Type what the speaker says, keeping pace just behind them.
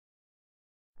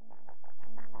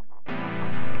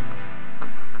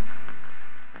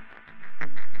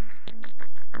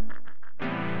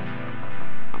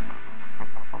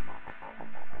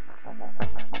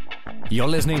You're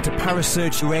listening to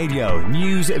Parasearch Radio,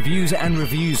 news, views and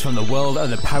reviews from the world of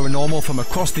the paranormal from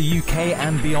across the UK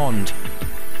and beyond.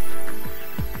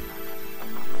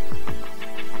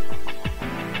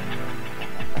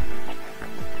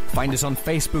 Find us on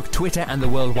Facebook, Twitter and the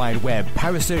World Wide Web.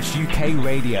 Parasearch UK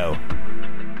Radio.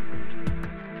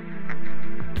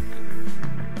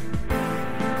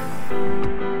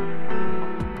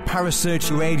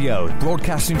 Parasearch Radio,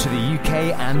 broadcasting to the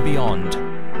UK and beyond.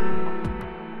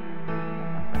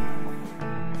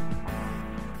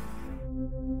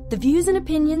 The views and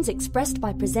opinions expressed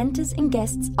by presenters and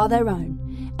guests are their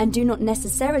own and do not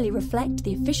necessarily reflect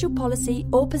the official policy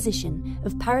or position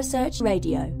of Parasearch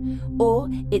Radio or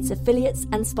its affiliates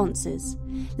and sponsors.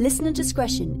 Listener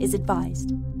discretion is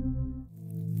advised.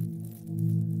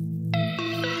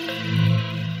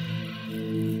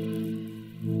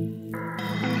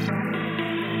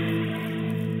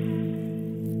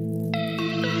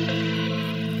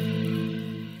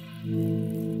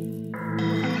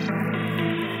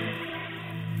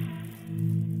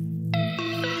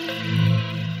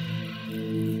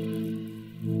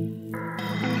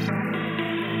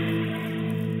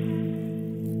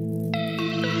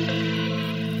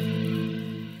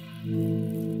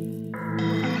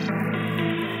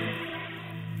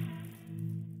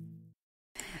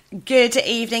 Good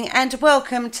evening and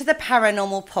welcome to the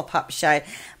Paranormal Pop Up Show.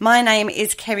 My name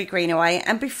is Kerry Greenaway,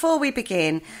 and before we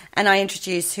begin and I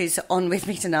introduce who's on with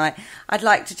me tonight, I'd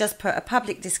like to just put a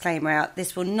public disclaimer out.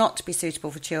 This will not be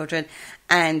suitable for children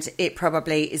and it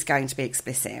probably is going to be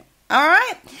explicit. All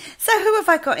right, so who have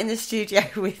I got in the studio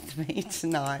with me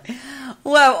tonight?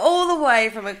 Well, all the way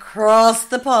from across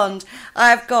the pond,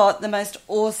 I've got the most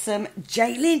awesome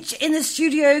Jay Lynch in the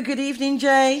studio. Good evening,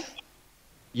 Jay.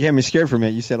 You had me scared for a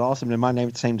minute. You said awesome and my name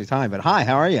at the same time. But hi,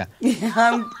 how are you?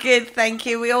 I'm good, thank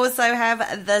you. We also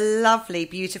have the lovely,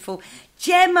 beautiful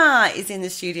Gemma is in the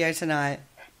studio tonight.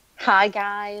 Hi,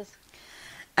 guys.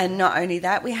 And not only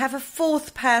that, we have a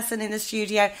fourth person in the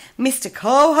studio, Mr.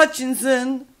 Carl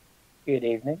Hutchinson. Good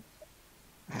evening.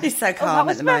 He's so calm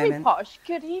at the moment. Very posh.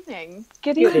 Good evening.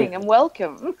 Good evening and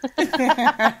welcome. This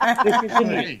is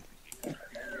me.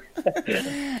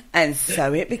 And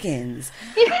so it begins.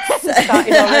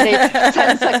 Started already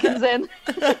 10 seconds in.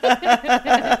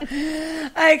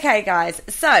 Okay, guys.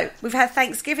 So we've had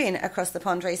Thanksgiving across the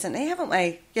pond recently, haven't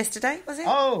we? Yesterday, was it?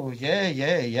 Oh,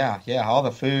 yeah. All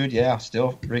the food,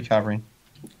 still recovering.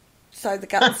 So the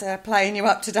guts are playing you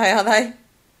up today, are they?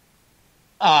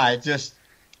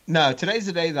 No, today's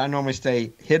the day that I normally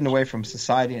stay hidden away from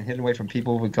society and hidden away from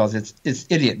people because it's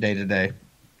idiot day today.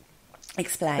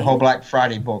 Explain. The whole Black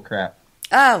Friday bull crap.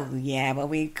 Oh, yeah. Well,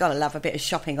 we've got to love a bit of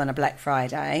shopping on a Black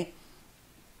Friday.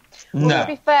 Well, No. to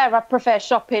be fair, I prefer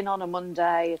shopping on a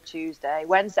Monday, a Tuesday,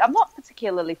 Wednesday. I'm not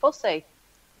particularly fussy,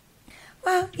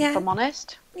 Well, yeah. if I'm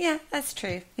honest. Yeah, that's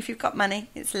true. If you've got money,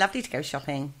 it's lovely to go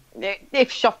shopping.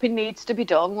 If shopping needs to be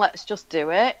done, let's just do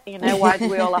it. You know, why do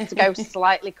we all have to go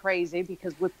slightly crazy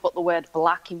because we've put the word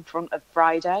black in front of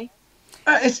Friday?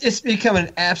 It's become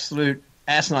an absolute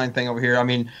asinine thing over here. I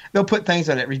mean, they'll put things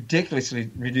on at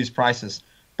ridiculously reduced prices,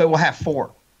 but we'll have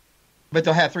 4. But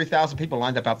they'll have 3,000 people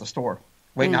lined up out the store,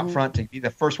 waiting out front to be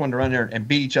the first one to run there and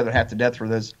beat each other half to death for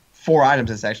those 4 items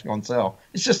that's actually on sale.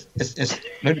 It's just, it's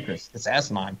ludicrous. It's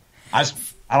asinine. I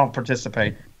don't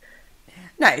participate.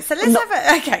 No, so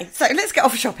let's get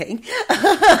off shopping.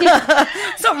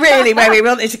 It's not really where we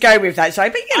wanted to go with that show,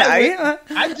 but you know.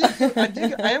 I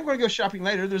am going to go shopping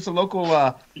later. There's a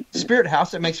local spirit house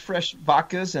that makes fresh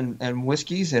vodkas and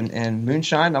whiskeys and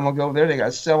moonshine. I'm going to go over there. They got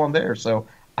a sale on there, so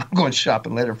I'm going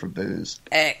shopping later for booze.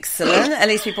 Excellent. At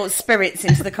least we brought spirits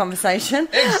into the conversation.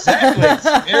 Exactly.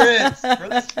 Spirits. For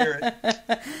the spirit.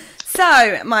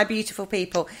 So, my beautiful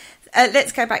people,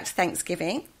 let's go back to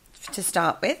Thanksgiving to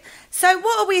start with. So,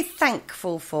 what are we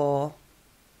thankful for?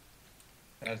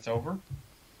 That it's over.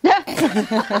 Not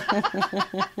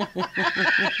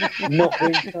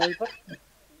being sober.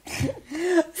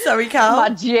 Sorry, Carl. My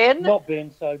gin. Not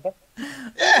being sober.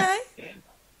 Yeah.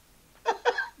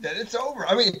 That it's over.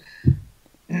 I mean,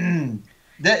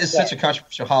 that is such a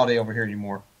controversial holiday over here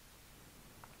anymore.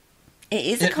 It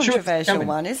is a controversial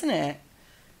one, isn't it?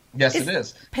 Yes, it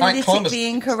is. Politically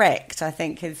incorrect, I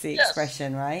think, is the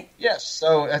expression, right? Yes.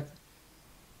 So,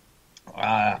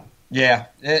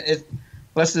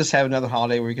 let's just have another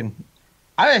holiday where we can.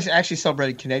 I actually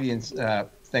celebrated Canadians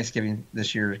Thanksgiving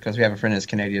this year because we have a friend that's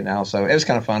Canadian now, so it was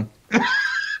kind of fun.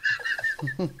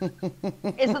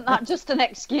 Isn't that just an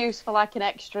excuse for like an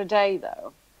extra day,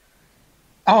 though?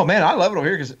 Oh man, I love it over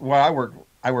here because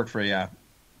I work for a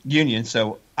union,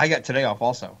 so I got today off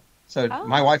also. So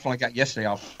my wife only got yesterday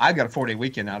off. I've got a 4-day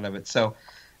weekend out of it. So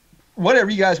whatever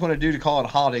you guys want to do to call it a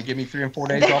holiday, give me 3 and 4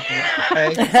 days off.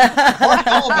 Hey, hard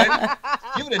call, baby.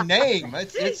 Give it a name.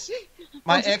 It's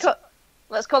my ex.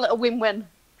 Let's call it a win-win.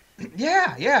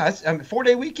 Yeah. It's a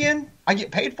 4-day weekend. I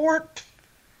get paid for it.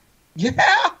 Yeah,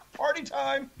 party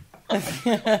time.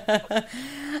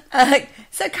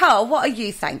 So, Carl, what are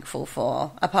you thankful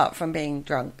for apart from being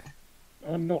drunk?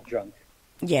 I'm not drunk.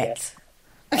 Yet.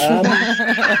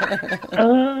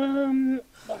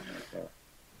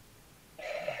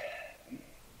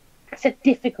 It's a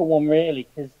difficult one, really,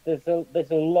 because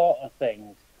there's a lot of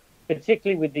things,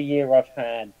 particularly with the year I've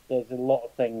had. There's a lot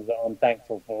of things that I'm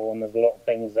thankful for, and there's a lot of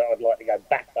things that I'd like to go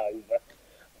back over.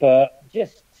 But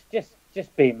just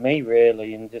being me,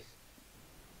 really, and just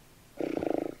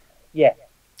yeah.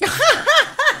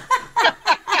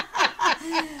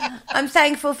 I'm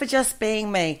thankful for just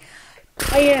being me.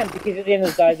 I am, because at the end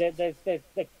of the day,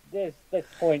 there's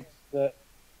points that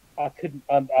I could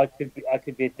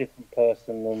be a different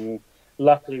person, and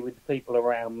luckily with the people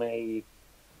around me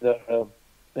that have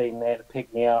been there to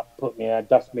pick me up, put me out,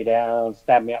 dust me down,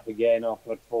 stab me up again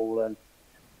after I'd fallen.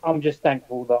 I'm just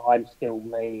thankful that I'm still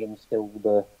me and still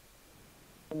the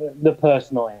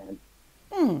person I am.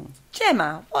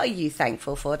 Gemma, what are you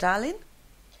thankful for, darling?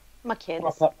 My kids.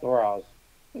 Prop up the bras.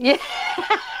 Yeah.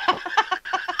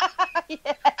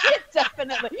 Yeah,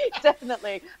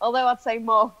 definitely. Although I'd say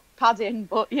more padding,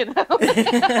 but you know.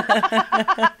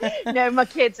 No, my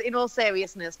kids, in all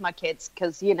seriousness, my kids,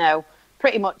 because, you know,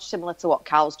 pretty much similar to what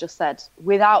Carl's just said.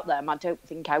 Without them, I don't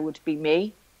think I would be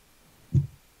me.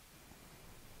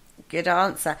 Good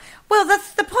answer. Well,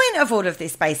 that's the point of all of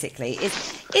this, basically,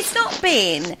 is it's not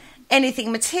been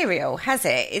anything material, has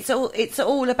it? It's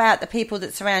all about the people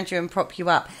that surround you and prop you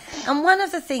up. And one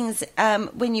of the things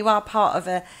when you are part of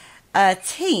a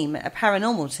team, a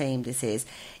paranormal team,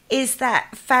 is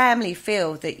that family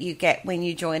feel that you get when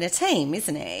you join a team,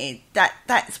 isn't it?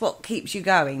 That's what keeps you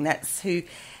going. That's who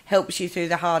helps you through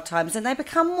the hard times, and they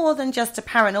become more than just a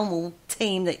paranormal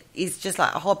team that is just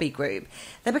like a hobby group.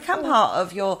 They become part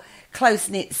of your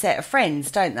close-knit set of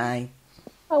friends, don't they?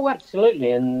 Oh,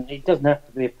 absolutely, and it doesn't have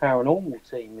to be a paranormal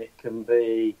team. It can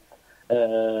be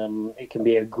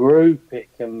a group. It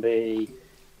can be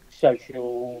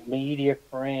social media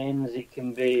friends. It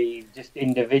can be just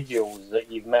individuals that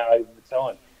you've met over the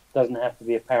time. It doesn't have to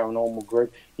be a paranormal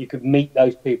group. You could meet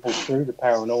those people through the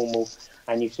paranormal,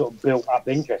 and you've sort of built up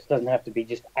interest. It doesn't have to be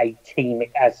just a team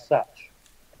as such.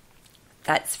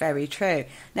 That's very true.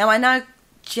 Now, I know,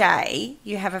 Jay,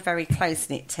 you have a very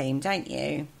close-knit team, don't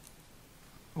you?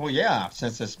 Well, yeah,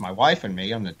 since it's my wife and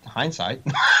me, on the hindsight.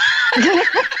 You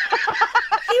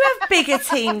have a bigger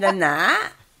team than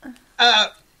that.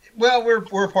 Well,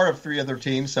 we're part of 3 other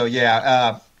teams, so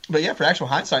yeah. But yeah, for actual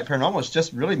hindsight, paranormal, it's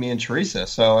just really me and Teresa.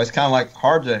 So it's kind of like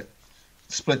hard to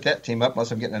split that team up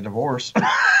unless I'm getting a divorce. Yeah,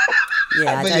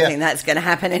 I don't think that's going to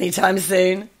happen anytime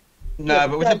soon. No, yeah,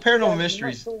 but with the paranormal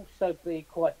mysteries, you must also be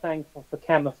quite thankful for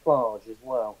camouflage as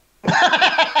well.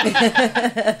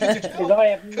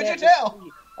 Could you tell?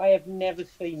 I have never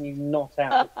seen you not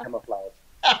out with camouflage.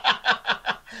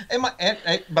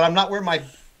 But I'm not wearing my,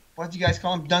 what do you guys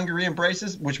call them, dungaree and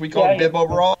braces, which we call bib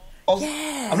overalls.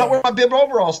 Yeah. I'm not wearing my bib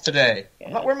overalls today. Yeah.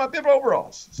 I'm not wearing my bib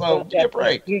overalls. So give me a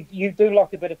break. You do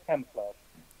like a bit of camouflage.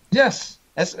 Yes,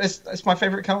 it's my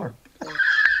favorite color.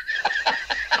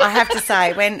 I have to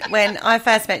say, when I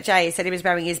first met Jay, he said he was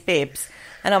wearing his bibs,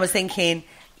 and I was thinking,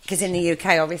 because in the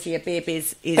UK, obviously, a bib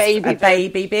is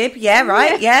baby bib. Yeah,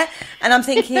 right, yeah. And I'm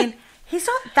thinking, he's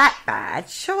not that bad,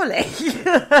 surely.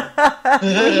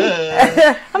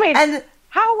 I mean,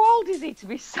 how old is he to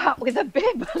be sat with a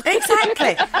bib?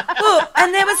 Exactly. Well,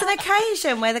 and there was an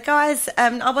occasion where the guys,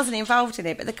 I wasn't involved in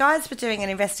it, but the guys were doing an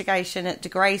investigation at De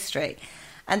Grey Street,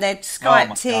 and they'd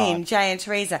Skyped in Jay and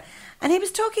Teresa, and he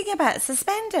was talking about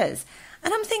suspenders.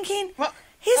 And I'm thinking,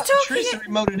 he's talking... Teresa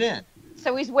remoted in.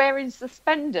 So he's wearing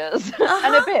suspenders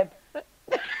and a bib.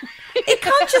 It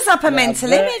conjures up a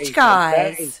mental image,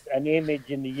 guys. That is an image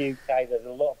in the UK. There's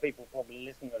a lot of people probably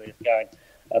listening to this going,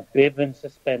 a bib and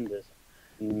suspenders.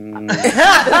 But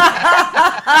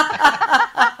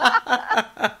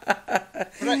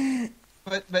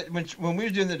when we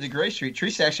were doing the De Grey Street,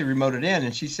 Teresa actually remoted in,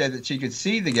 and she said that she could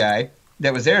see the guy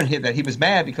that was there, and that he was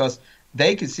mad because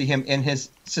they could see him in his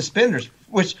suspenders,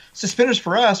 which suspenders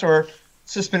for us are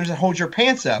suspenders that hold your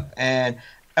pants up. And,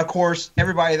 of course,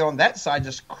 everybody on that side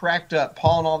just cracked up.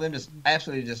 Paul and all them just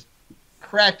absolutely just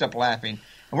cracked up laughing.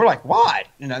 And we're like, why?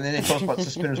 And then they told us what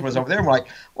suspenders was over there. And we're like,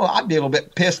 well, I'd be a little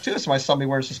bit pissed, too, if somebody saw me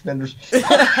wearing suspenders.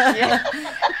 Yeah.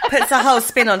 Puts a whole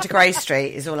spin onto Grey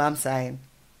Street is all I'm saying.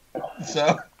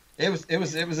 So it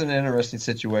was an interesting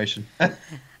situation.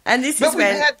 And this but is we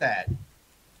where... had that.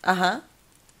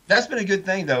 That's been a good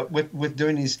thing, though, with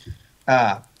doing these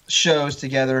shows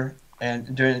together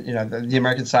and doing, the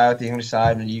American side, the English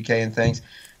side, and the UK and things.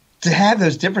 To have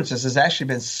those differences has actually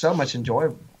been so much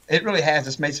enjoyable. It really has.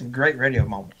 It's made some great radio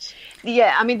moments.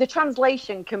 Yeah, I mean, the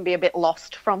translation can be a bit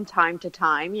lost from time to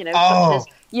time, such as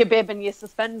your bib and your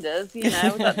suspenders,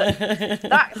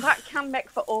 that can make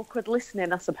for awkward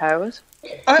listening, I suppose.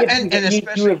 And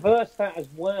especially, you reverse that as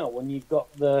well when you've got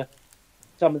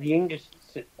some of the English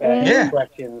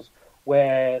expressions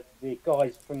where the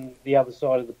guys from the other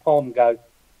side of the pond go,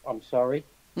 "I'm sorry."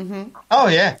 Mm-hmm. Oh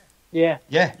yeah. Yeah.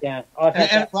 I've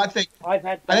had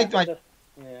that.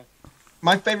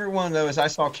 My favorite one, though, is I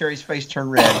saw Carrie's face turn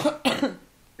red.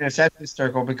 It's absolutely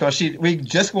hysterical because we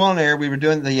just went on air. We were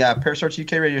doing the Parasearch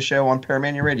UK radio show on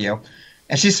Paramania Radio.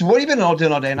 And she said, "What have you been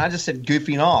doing all day?" And I just said,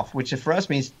 "Goofing off," which for us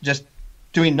means just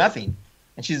doing nothing.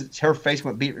 And her face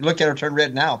went beat. Look at her turn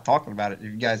red now talking about it. If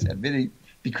you guys had video,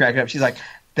 be cracking up. She's like,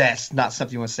 "That's not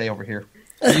something you want to say over here."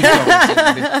 You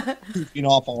know, goofing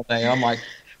off all day. I'm like...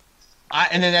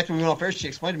 and then after we went off air, she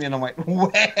explained to me, and I'm like, "Well,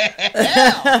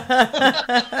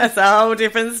 that's a whole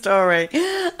different story."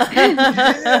 Yeah.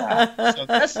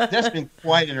 So that's been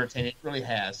quite entertaining. It really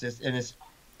has. It's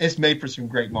made for some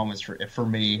great moments for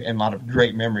me, and a lot of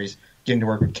great memories getting to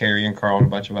work with Carrie and Carl and a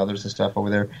bunch of others and stuff over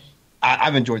there.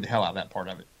 I've enjoyed the hell out of that part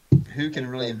of it. Who can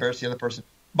really embarrass the other person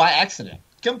by accident?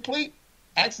 Complete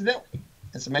accidentally.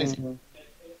 It's amazing. Mm-hmm.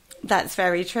 That's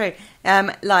very true.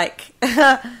 I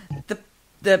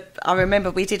remember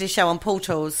we did a show on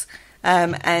portals,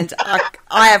 and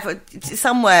I have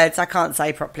some words I can't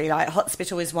say properly, like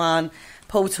hospital is one,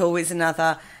 portal is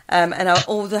another, and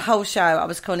all the whole show I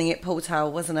was calling it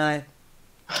portal, wasn't I?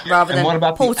 Rather than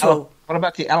portal. What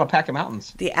about the Alpaca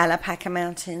Mountains? The Alpaca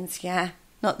Mountains, yeah,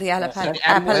 not the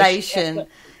Appalachian,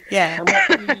 yeah.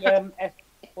 And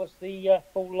what's the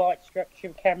full light structure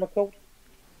camera called?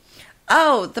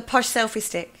 Oh, the posh selfie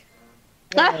stick.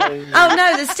 No. Oh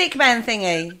no, the stickman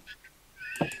thingy.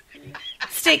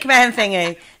 See,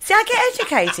 I get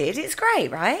educated. It's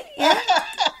great, right? Yeah.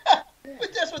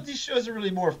 But that's what these shows are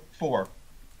really more for.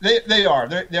 They are.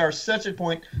 They are such a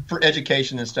point for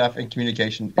education and stuff and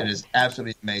communication. It is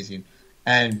absolutely amazing,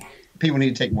 and people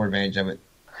need to take more advantage of it.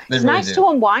 It's really nice to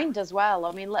unwind as well.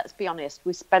 I mean, let's be honest.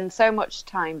 We spend so much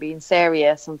time being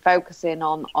serious and focusing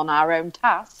on our own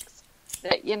tasks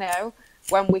that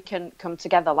when we can come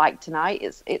together like tonight,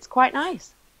 it's quite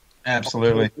nice.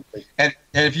 Absolutely. And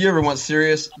if you ever want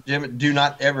serious, Jim, do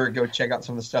not ever go check out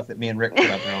some of the stuff that me and Rick put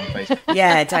up there on Facebook.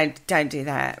 Yeah, don't do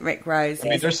that. Rick Rose. I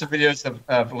mean, there's some videos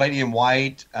of Lady in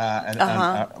White,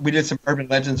 and we did some urban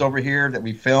legends over here that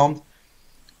we filmed.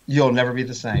 You'll never be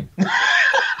the same.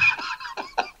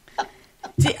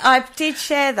 I did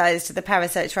share those to the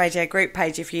Parasearch Radio group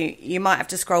page. If you might have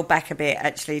to scroll back a bit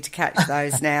actually to catch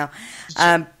those now,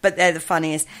 but they're the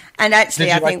funniest. And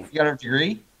actually, I think you got a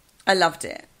degree. I loved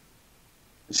it.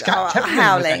 Scott Tepperman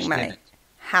howling, mate,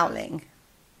 howling.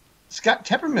 Scott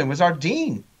Tepperman was our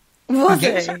dean. Was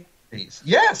he?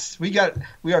 Yes, we are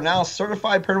now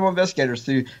certified paranormal investigators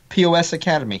through POS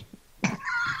Academy.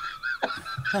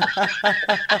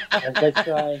 As they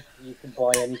say, you can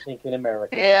buy anything in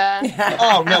America. Yeah.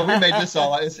 Oh no, we made this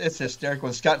all. It's hysterical.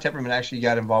 And Scott Tepperman actually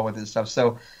got involved with this stuff.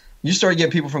 So you start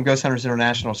getting people from Ghost Hunters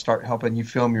International start helping you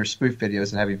film your spoof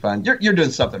videos and having fun. You're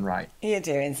doing something right. You're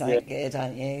doing something good,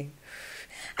 aren't you?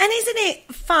 And isn't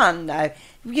it fun though? At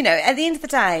the end of the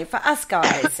day, for us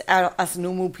guys, us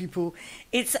normal people,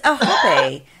 it's a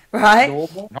hobby, right?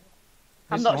 Normal?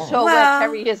 I'm not sure where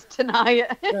Terry is tonight.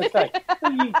 Who are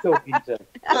you talking to?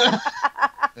 A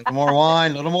little more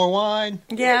wine.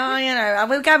 Yeah,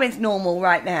 we'll go into normal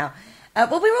right now.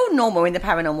 Well, we're all normal in the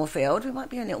paranormal field. We might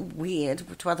be a little weird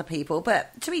to other people,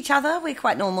 but to each other, we're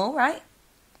quite normal, right?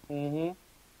 Mm-hmm.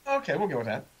 Okay, we'll go with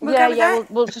that.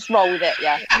 We'll just roll with it,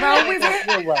 yeah. Roll with it?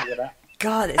 We'll roll with that.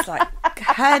 God, it's like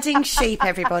herding sheep,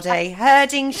 everybody.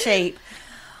 Herding sheep.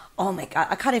 Oh, my God.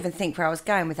 I can't even think where I was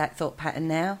going with that thought pattern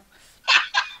now.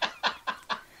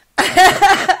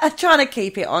 I'm trying to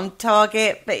keep it on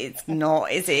target, but it's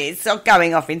not, is it? It's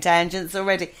going off in tangents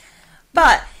already.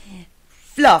 But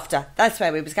laughter, that's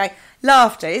where we was going.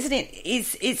 Laughter, isn't it?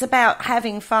 It's about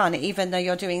having fun, even though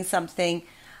you're doing something,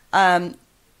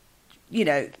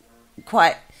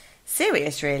 quite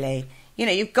serious, really.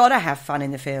 You've got to have fun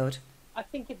in the field. I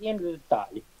think at the end of the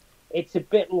day, it's a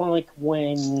bit like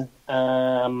when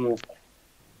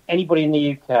anybody in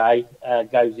the UK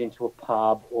goes into a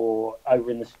pub or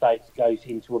over in the States goes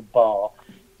into a bar.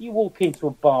 You walk into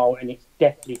a bar and it's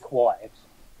deathly quiet.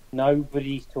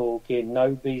 Nobody's talking.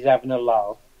 Nobody's having a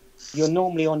laugh. You're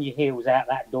normally on your heels out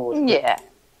that door. Yeah.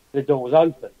 The door's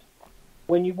opened.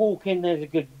 when you walk in, there's a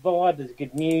good vibe, there's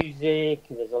good music,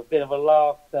 there's a bit of a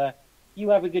laughter.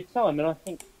 You have a good time, and I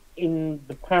think in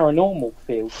the paranormal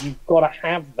field, you've got to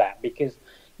have that, because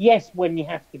yes, when you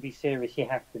have to be serious, you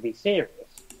have to be serious.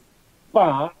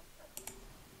 But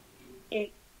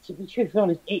to be truthfully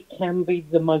honest, it can be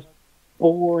the most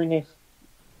boringest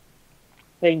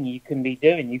thing you can be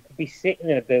doing. You could be sitting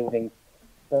in a building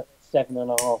for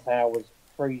 7.5 hours,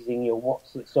 freezing your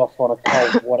whatsits off on a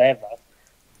cold whatever.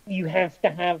 You have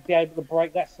to be able to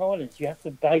break that silence. You have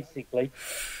to basically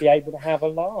be able to have a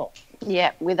laugh.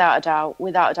 Yeah, without a doubt.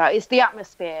 It's the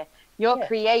atmosphere. You're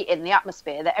creating the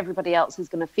atmosphere that everybody else is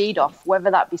going to feed off, whether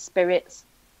that be spirits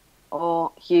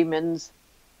or humans,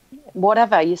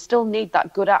 whatever. You still need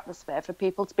that good atmosphere for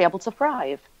people to be able to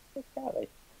thrive. Exactly.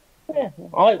 Yeah.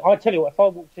 I tell you what, if I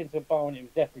walked into a bar and it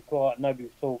was deathly quiet, nobody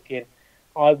was talking,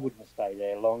 I wouldn't stay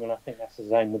there long, and I think that's the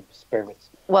same with the spirits.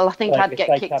 Well, I think I'd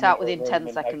get kicked out within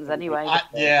 10 seconds anyway.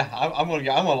 I'm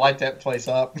gonna light that place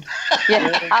up.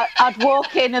 Yeah, I'd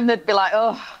walk in and they'd be like,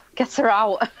 "Oh, get her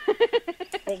out."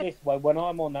 Put this way, when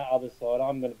I'm on that other side,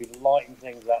 I'm going to be lighting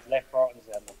things up left, right, and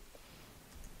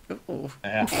centre.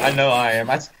 Yeah, I know I am.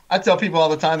 I tell people all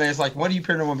the time, they're like, "What are you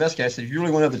paranormal investigating?" I said, "If you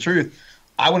really want to know the truth,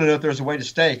 I want to know if there's a way to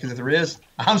stay, because if there is,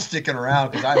 I'm sticking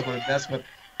around, because I want to invest with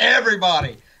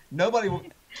everybody. Nobody will.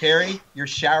 Carrie, your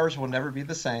showers will never be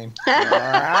the same."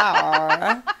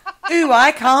 Ooh,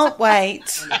 I can't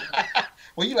wait.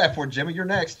 Well, you laugh for it, Jimmy. You're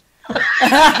next. Fine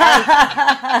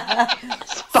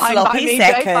by me,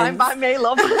 Jay. Fine by me,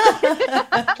 love.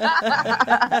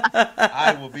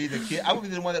 I will be the kid. I will be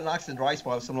the one that knocks the rice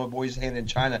while some little boy's hand in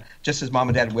China, just as mom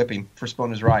and dad whip him for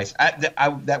spilling his rice.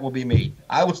 That will be me.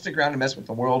 I will stick around and mess with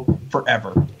the world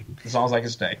forever, as long as I can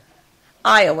stay.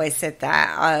 I always said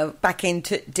that back in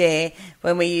day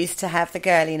when we used to have the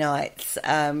girly nights,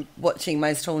 watching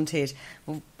Most Haunted,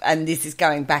 and this is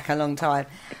going back a long time.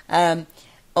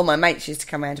 All my mates used to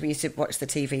come around. We used to watch the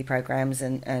TV programs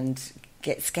and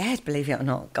get scared, believe it or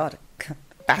not. God,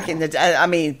 back in the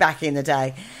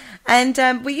day.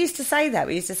 And we used to say that.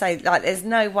 We used to say, like, there's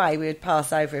no way we would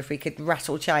pass over if we could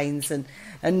rattle chains and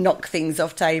knock things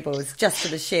off tables just for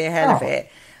the sheer hell of it.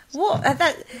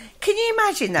 Can you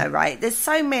imagine though, right? There's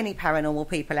so many paranormal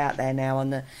people out there now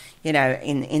on the,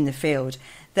 in the field,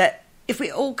 that if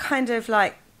we all kind of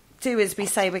like do as we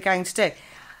say we're going to do,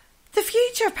 the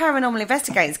future of paranormal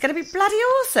investigating is going to be bloody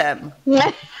awesome.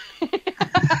 Isn't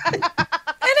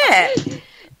it?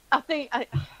 I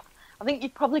think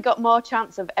you've probably got more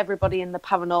chance of everybody in the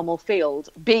paranormal field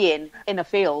being in a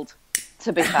field,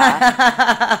 to be fair.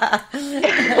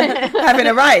 Having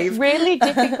a rave. Really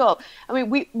difficult. I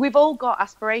mean, we've all got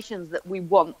aspirations that we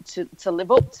want to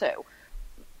live up to,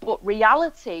 but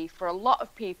reality for a lot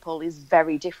of people is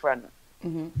very different.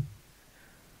 Mm-hmm.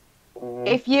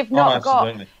 If you've not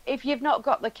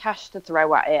got the cash to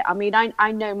throw at it, I mean,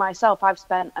 I know myself, I've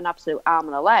spent an absolute arm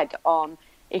and a leg on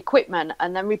equipment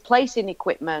and then replacing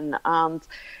equipment and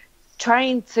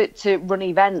trying to run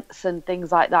events and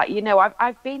things like that.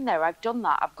 I've been there, I've done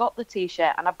that, I've got the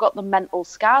t-shirt and I've got the mental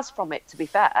scars from it, to be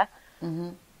fair. Mm-hmm.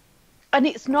 And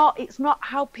it's not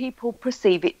how people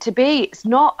perceive it to be. It's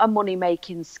not a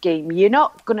money-making scheme. You're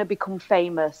not going to become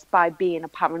famous by being a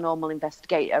paranormal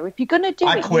investigator. If you're going to do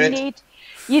it, quit.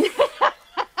 you need...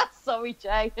 Sorry,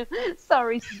 Jay.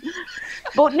 Sorry.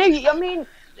 But no, I mean,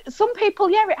 some people,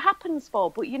 it happens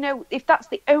for. But, if that's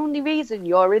the only reason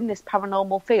you're in this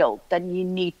paranormal field, then you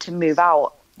need to move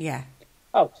out. Yeah.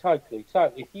 Oh, totally.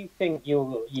 If you think you're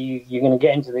going to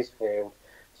get into this field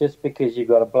just because you've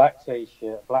got a black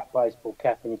t-shirt, black baseball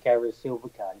cap, and you carry a silver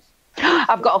case.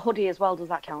 I've got a hoodie as well. Does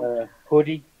that count?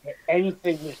 Hoodie,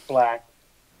 anything that's black,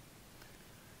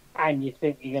 and you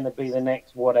think you're going to be the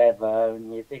next whatever,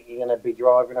 and you think you're going to be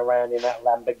driving around in that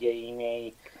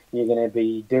Lamborghini, you're going to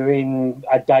be doing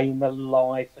a day in the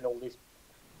life and all this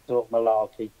sort of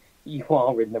malarkey, you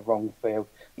are in the wrong field.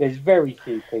 There's very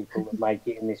few people that make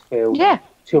it in this field. Yeah,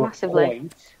 to massively. A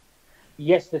point.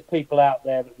 Yes, there's people out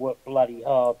there that work bloody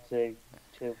hard to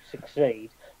succeed,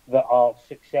 that are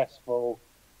successful,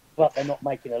 but they're not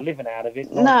making a living out of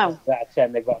it. No. Out of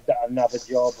 10, they've got another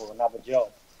job or another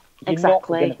job. You're exactly. not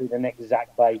going to be the next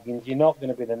Zach Bagans. You're not going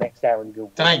to be the next Aaron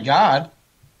Gould. Thank God.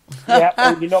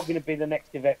 Yeah, you're not going to be the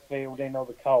next Yvette Fielding or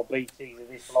the Carl Beatties of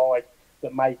this life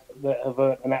that have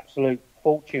earned an absolute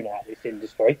fortune out of this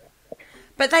industry.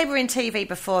 But they were in TV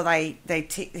before they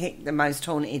hit the Most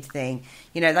Haunted thing.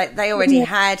 They already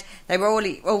they were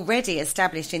already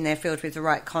established in their field with the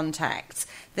right contacts.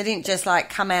 They didn't just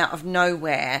come out of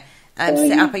nowhere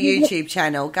set up a YouTube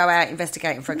channel, go out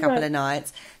investigating for a couple of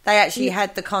nights. They actually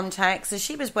had the contacts, and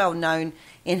she was well known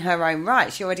in her own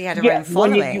right. She already had her own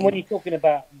following. When you're talking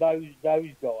about those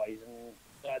guys, and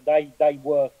they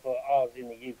were for us in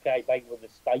the UK, they were the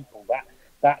staple.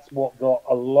 That's what got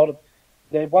a lot of.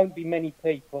 There won't be many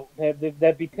people.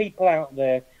 There'll be people out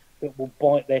there that will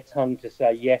bite their tongue to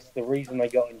say, yes, the reason they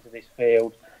got into this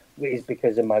field is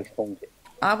because of Most Haunted.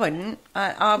 I wouldn't.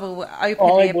 I will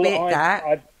openly admit that.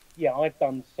 I've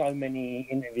done so many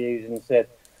interviews and said,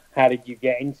 how did you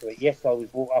get into it? Yes, I was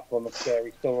brought up on a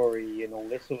scary story and all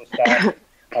this sort of stuff.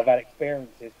 I've had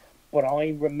experiences. But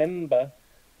I remember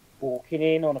walking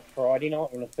in on a Friday night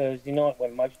or on a Thursday night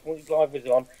when Most Haunted Live was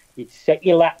on. You'd set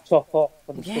your laptop up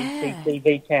for the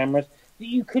CCTV cameras.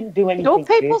 You couldn't do anything. No,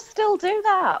 people still do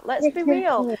that. Let's be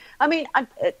real. I mean,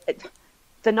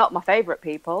 they're not my favourite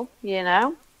people, you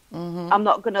know. Mm-hmm. I'm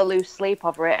not going to lose sleep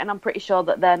over it, and I'm pretty sure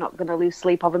that they're not going to lose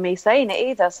sleep over me saying it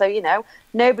either. So, you know,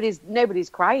 nobody's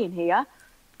crying here,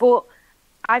 but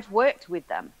I've worked with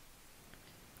them,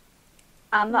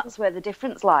 and that's where the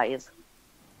difference lies.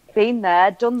 Been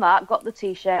there, done that, got the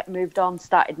T-shirt, moved on,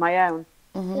 started my own.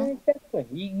 Mm-hmm. Yeah, exactly.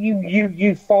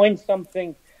 You find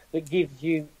something that gives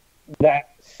you that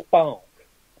spark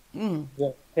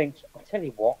that thinks, I tell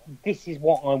you what, this is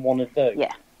what I want to do.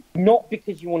 Yeah. Not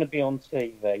because you want to be on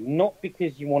TV, not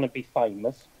because you want to be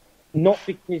famous, not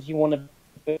because you want to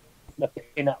be a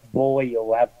pin-up boy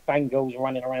or have fangirls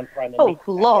running around throwing. Oh,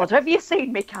 Lord, have you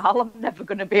seen me, Carl? I'm never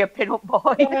going to be a pin-up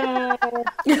boy. Yeah,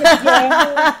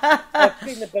 I've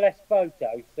seen the blessed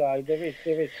photo, so there is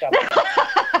something.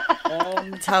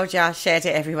 Told you, I shared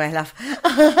it everywhere, love.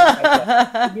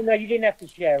 You know, you didn't have to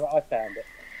share it. I found it.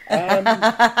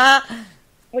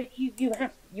 But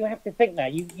you have to think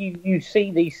that you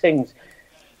see these things,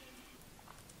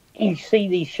 you see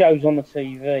these shows on the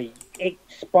TV. It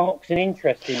sparks an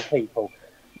interest in people.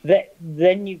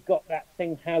 Then you've got that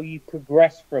thing, how you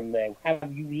progress from there, how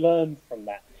you learn from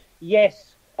that.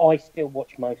 Yes, I still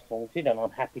watch Most Haunted, and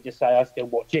I'm happy to say I still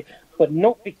watch it, but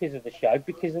not because of the show,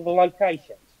 because of the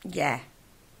locations. Yeah.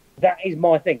 That is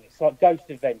my thing. It's like Ghost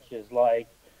Adventures, like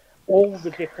all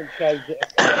the different shows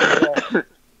that are coming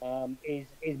on,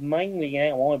 is mainly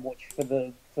how I watch for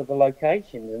the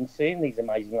locations and seeing these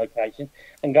amazing locations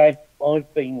and going,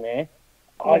 I've been there.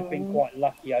 I've been quite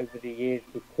lucky over the years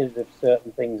because of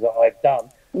certain things that I've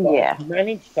done. But I've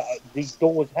managed to, these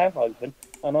doors have opened,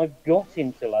 and I've got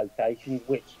into locations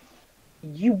which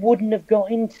you wouldn't have got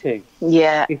into.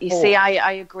 Yeah, before. You see,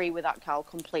 I agree with that, Cal,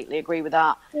 completely agree with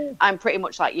that. Yeah. I'm pretty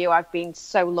much like you. I've been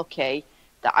so lucky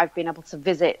that I've been able to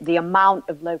visit the amount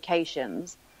of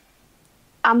locations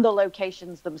and the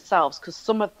locations themselves, because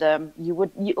some of them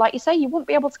like you say, you wouldn't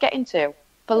be able to get into.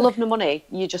 For love nor money,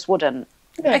 you just wouldn't.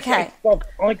 Yeah, okay.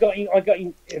 I got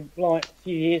in like a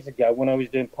few years ago when I was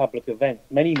doing public events,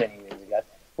 many years ago,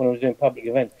 when I was doing public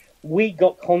events. We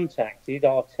got contacted,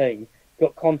 our team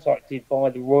got contacted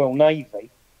by the Royal Navy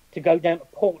to go down to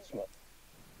Portsmouth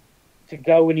to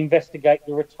go and investigate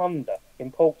the Rotunda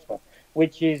in Portsmouth,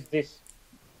 which is this,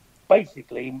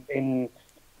 basically in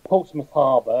Portsmouth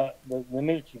Harbour, the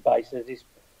military base, there's this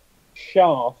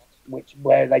shaft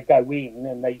where they go in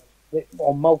and they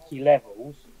on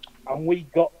multi-levels, and we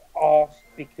got asked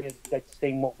because they'd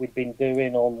seen what we'd been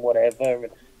doing on whatever,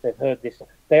 and they've heard this.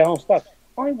 They asked us.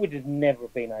 I would have never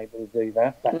been able to do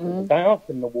that back in the day. I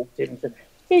couldn't have walked in and said,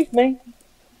 excuse me,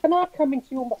 can I come into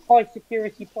your high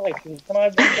security place and can I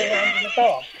walk around in the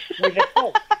dark with a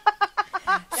torch?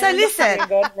 So listen.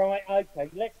 Gone, right, okay,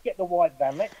 let's get the white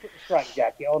van, let's put the straight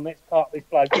jacket on, let's cart this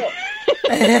bloke off.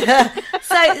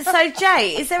 So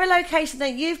Jay, is there a location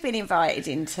that you've been invited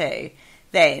into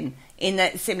then in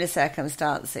that similar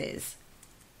circumstances?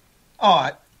 Oh,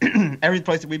 every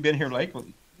place that we've been here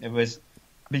lately, it was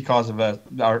because of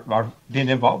our being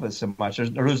involved with so much.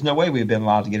 There was no way we'd been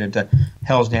allowed to get into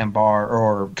Hell's Dam Bar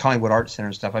or Collingwood Arts Center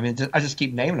and stuff. I mean, I just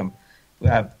keep naming them.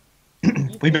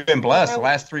 We've been blessed the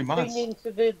last 3 months. Been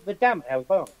into the dam, Hell's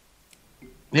Bar.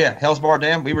 Yeah, Hell's Bar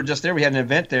Dam. We were just there. We had an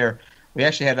event there. We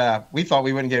actually had we thought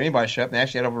we wouldn't get anybody to show up, and they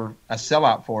actually had over a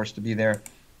sellout for us to be there.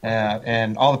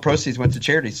 And all the proceeds went to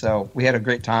charity, so we had a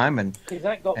great time. And because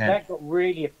that got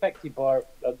really affected by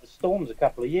the storms a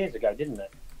couple of years ago, didn't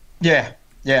it?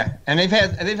 Yeah, and they've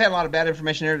had a lot of bad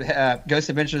information there. Ghost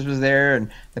Adventures was there,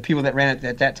 and the people that ran it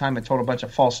at that time had told a bunch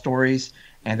of false stories,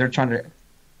 and they're trying to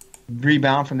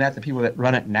rebound from that. The people that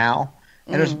run it now,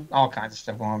 and there's all kinds of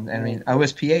stuff going on. I mean,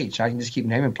 OSPH. I can just keep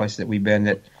naming places that we've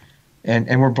been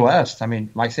and we're blessed. I mean,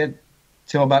 like I said,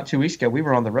 till about 2 weeks ago, we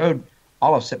were on the road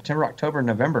all of September, October, and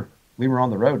November. We were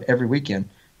on the road every weekend,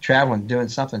 traveling, doing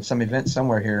something, some event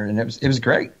somewhere here, and it was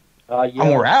great. Yeah, I'm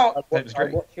wore out. I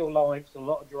watch your lives, a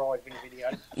lot of driving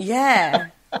videos. Yeah.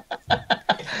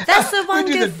 That's the one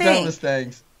we do good the thing. dumbest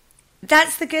things.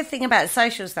 That's the good thing about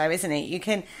socials, though, isn't it? You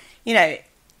can,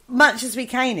 much as we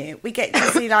cane it, we get to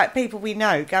see like people we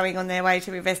know going on their way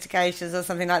to investigations or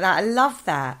something like that. I love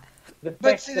that. The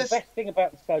best thing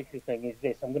about the social thing is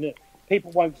this.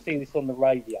 People won't see this on the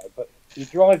radio, but you're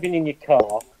driving in your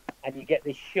car and you get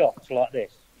this shot like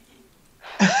this.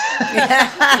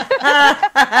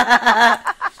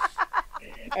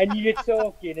 And you're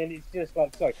talking, and it's just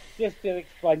like, sorry, just to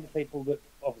explain to people that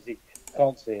obviously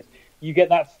can't see us, you get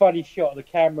that funny shot of the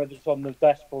camera that's on the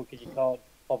dashboard because you can't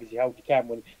obviously hold your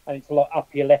camera, and it's like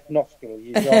up your left nostril.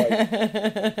 You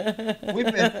drive.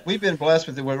 We've been blessed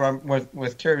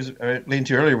with Carrie was leading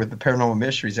to earlier with the paranormal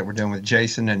mysteries that we're doing with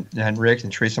Jason and Rick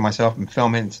and Teresa and myself and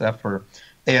filming and stuff for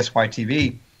ASY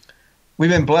TV. We've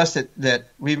been blessed that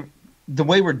the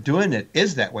way we're doing it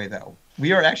is that way though.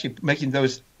 We are actually making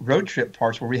those road trip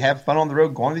parts where we have fun on the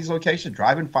road, going to these locations,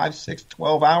 driving 5, 6,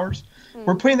 12 hours.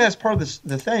 We're putting that as part of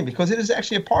the thing because it is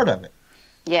actually a part of it.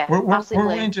 Yeah, we're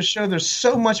absolutely. wanting to show there's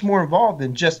so much more involved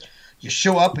than just you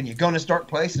show up and you go in this dark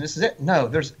place and this is it. No,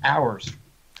 there's hours.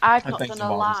 I've not done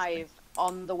a live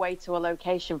on the way to a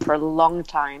location for a long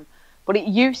time, but it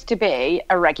used to be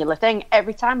a regular thing.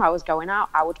 Every time I was going out,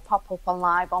 I would pop up on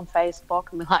live on Facebook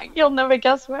and be like, "You'll never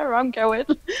guess where I'm going."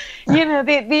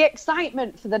 The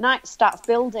excitement for the night starts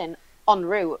building en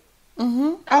route.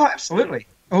 Mm-hmm. Oh, absolutely.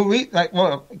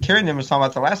 Well, Carrie and them was talking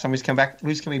about the last time we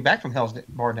was coming back from Hell's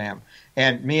Bar Dam,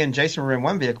 and me and Jason were in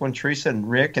one vehicle, and Teresa and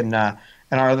Rick and our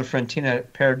other friend Tina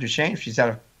Duchesne, she's out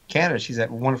of Canada, she's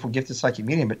that wonderful gifted psychic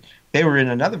medium, but they were in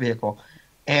another vehicle,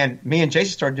 and me and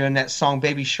Jason started doing that song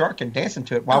Baby Shark and dancing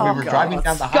to it while we were driving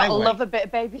down the highway. Gotta love a bit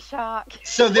of Baby Shark.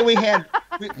 So then we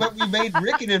made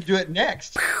Rick and him do it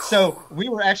next. So we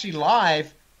were actually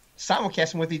live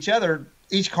simulcasting with each other,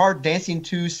 each car dancing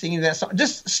to, singing that song,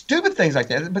 just stupid things like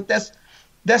that. But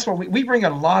that's what we bring a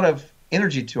lot of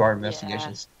energy to our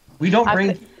investigations. Yeah. We don't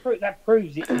bring that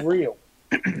proves it's real.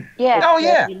 Yeah. Oh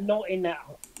yeah. You're not in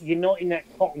that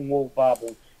cotton wool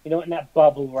bubble. You're not in that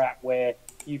bubble wrap where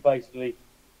you basically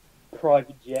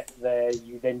private jet there.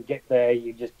 You then get there.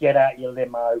 You just get out your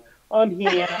limo. I'm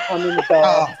here. I'm in the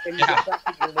dark. Then you get back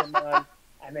in your limo,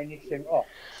 and then you shoot off.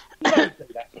 You don't do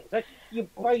that sort of thing. You're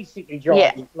basically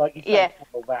driving like you say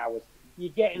 12 hours.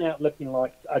 You're getting out looking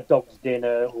like a dog's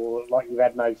dinner or like you've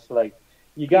had no sleep.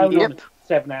 You're going on a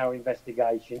 7-hour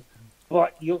investigation,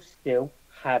 but you're still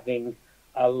having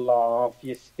a laugh.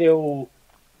 You're still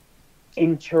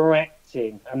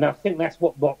interacting. And I think that's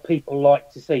what people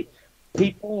like to see.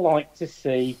 People like to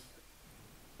see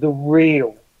the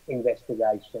real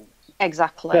investigations.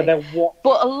 Exactly. So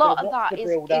but a lot of that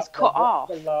is cut off.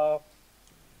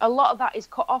 A lot of that is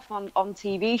cut off on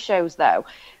TV shows, though.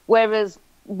 Whereas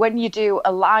when you do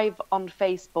a live on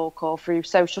Facebook or through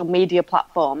social media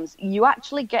platforms, you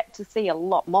actually get to see a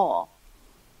lot more.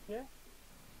 Yeah.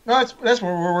 No, that's what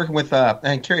we're working with,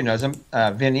 and Carrie knows them,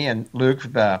 Vinny and Luke,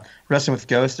 Wrestling with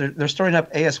Ghosts. They're starting up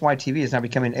ASY TV. It's now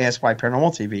becoming ASY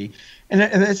Paranormal TV. And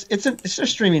it's a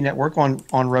streaming network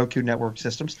on Roku network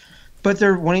systems. But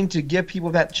they're wanting to give people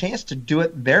that chance to do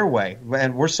it their way.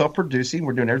 And we're self-producing.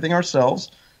 We're doing everything ourselves.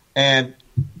 And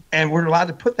we're allowed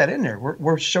to put that in there.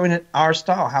 We're showing it our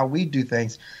style, how we do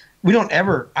things. We don't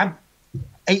ever – I've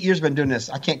 8 years been doing this.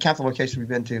 I can't count the locations we've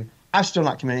been to. I've still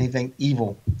not committed anything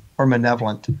evil or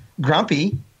malevolent.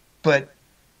 Grumpy, but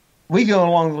we go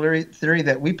along the theory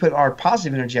that we put our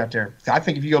positive energy out there. I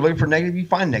think if you go looking for negative, you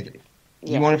find negative.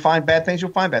 Yeah. You want to find bad things,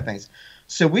 you'll find bad things.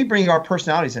 So we bring our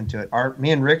personalities into it.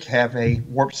 Me and Rick have a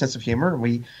warped sense of humor.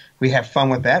 We have fun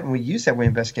with that, and we use that when we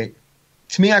investigate.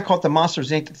 To me, I call it the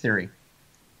Monsters, Inc. theory.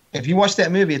 If you watch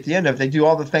that movie, at the end of it, they do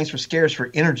all the things for scares for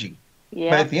energy.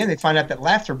 Yeah. But at the end, they find out that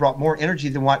laughter brought more energy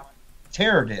than what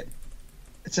terror did.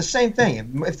 It's the same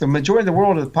thing. If the majority of the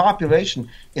world of the population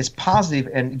is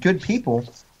positive and good people,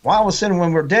 why all of a sudden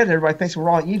when we're dead, everybody thinks we're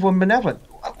all evil and benevolent?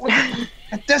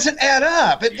 It doesn't add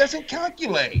up. It doesn't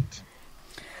calculate.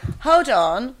 Hold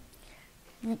on.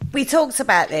 We talked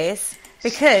about this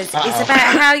because it's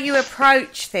about how you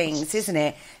approach things, isn't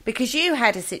it? Because you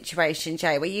had a situation,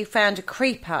 Jay, where you found a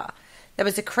creeper. There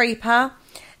was a creeper.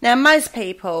 Now, most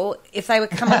people, if they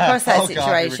would come across that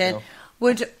situation,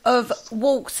 would have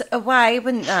walked away,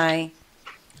 wouldn't they?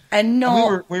 And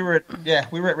not. We were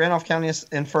at Randolph County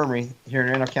Infirmary here in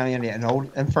Randolph County, India, an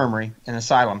old infirmary, an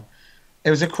asylum. It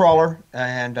was a crawler,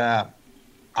 and I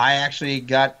actually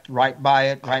got right by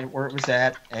it, right where it was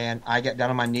at, and I got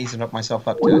down on my knees and hooked myself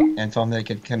up to it and told them they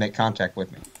could make contact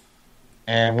with me.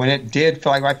 And when it did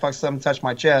feel like something touched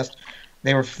my chest,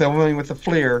 they were filming with the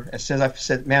FLIR. As soon as I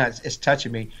said, man, it's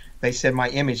touching me, they said my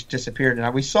image disappeared,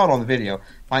 and we saw it on the video.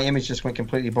 My image just went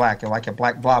completely black, and like a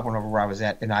black blob went over where I was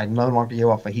at, and I no longer gave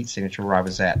off a heat signature where I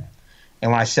was at.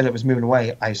 And when I said it was moving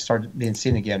away, I started being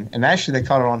seen again. And actually, they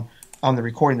caught it on the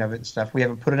recording of it and stuff. We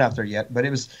haven't put it out there yet, but it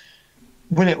was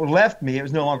when it left me, it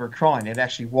was no longer crawling. It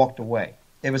actually walked away.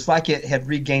 It was like it had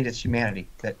regained its humanity,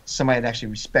 that somebody had actually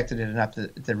respected it enough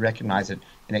to recognize it,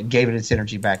 and it gave it its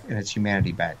energy back and its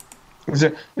humanity back. It was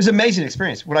an amazing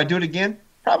experience. Would I do it again?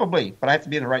 Probably, but I have to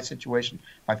be in the right situation.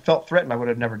 If I felt threatened, I would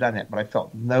have never done that, but I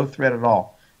felt no threat at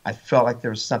all. I felt like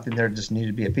there was something there that just needed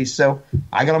to be at peace. So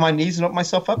I got on my knees and opened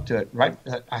myself up to it. Right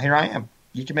here I am.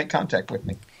 You can make contact with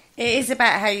me. It is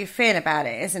about how you feel about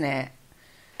it, isn't it?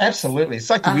 Absolutely.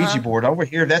 It's like the Ouija board. Over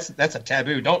here, that's a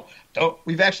taboo. Don't.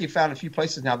 We've actually found a few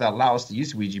places now that allow us to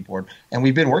use the Ouija board, and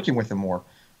we've been working with them more.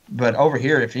 But over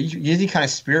here, if you use any kind of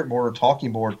spirit board or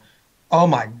talking board, oh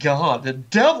my God, the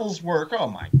devil's work. Oh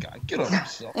my God, get over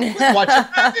yourself. Quit watching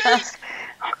movies.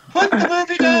 Put the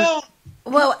movie down.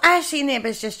 Well, Ashley Nibb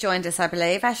has just joined us, I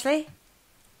believe. Ashley?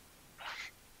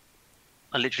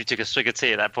 I literally took a swig of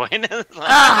tea at that point. Really?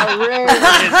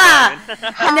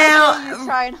 Now,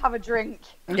 try and have a drink.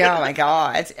 Oh my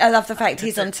God. I love the fact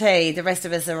he's on tea. The rest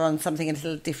of us are on something a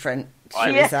little different,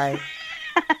 should we say.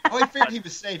 I figured he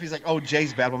was safe. He's like, oh,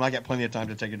 Jay's bad one. I got plenty of time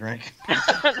to take a drink.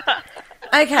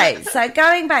 Okay, so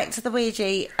going back to the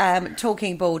Ouija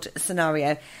talking board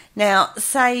scenario. Now,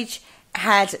 Sage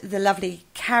had the lovely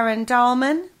Karen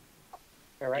Dahlman.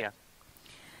 Correct. Yeah.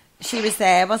 She was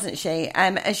there, wasn't she?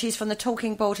 And she's from the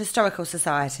Talking Board Historical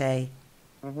Society.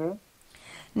 Mm-hmm.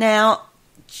 Now,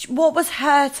 what was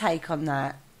her take on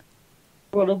that?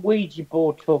 Well, a Ouija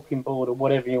board, talking board, or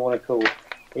whatever you want to call it,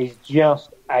 is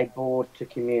just a board to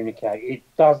communicate. It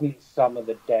doesn't summon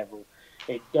the devil.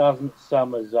 It doesn't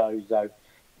summon Zozo.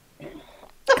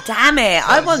 Damn it,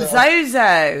 I want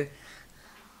Zozo.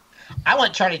 I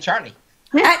want Charlie.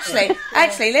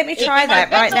 Actually, let me try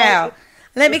that right now.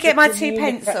 Let me get my 2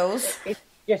 pencils. It's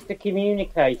just a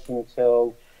communication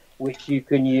tool which you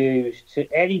can use to,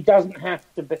 and it doesn't have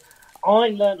to be. I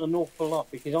learned an awful lot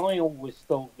because I always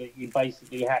thought that you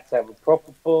basically had to have a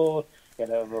proper board, you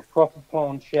had to have a proper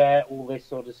planchette, all this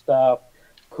sort of stuff,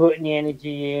 putting the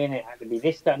energy in, it had to be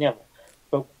this, that, and the other.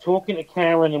 But talking to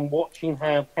Karen and watching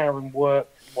how Karen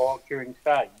worked while during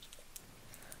stage,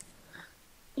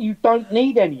 you don't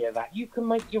need any of that. You can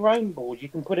make your own board. You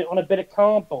can put it on a bit of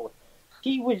cardboard.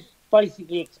 She was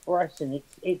basically expressing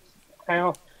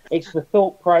it's the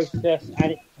thought process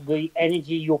and it's the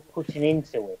energy you're putting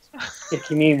into it to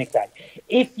communicate.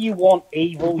 If you want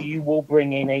evil, you will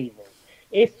bring in evil.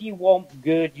 If you want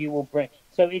good, you will bring.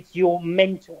 So it's your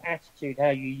mental attitude how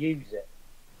you use it.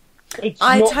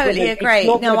 I totally agree.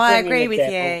 No, I agree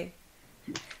with you.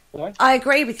 What? I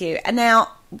agree with you. And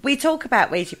now we talk about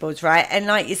Ouija boards, right? And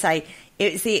like you say,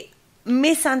 it's the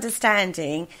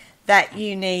misunderstanding that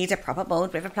you need a proper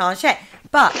board with a planchette.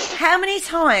 But how many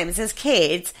times as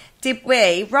kids did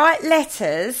we write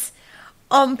letters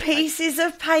on pieces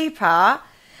of paper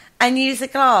and use a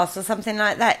glass or something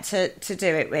like that to do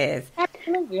it with?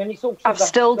 Absolutely, and it's also I've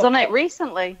still done it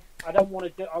recently. I don't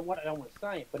want to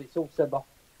say it, but it's also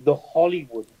the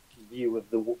Hollywood view of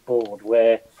the board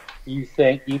where you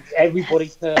think everybody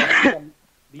turns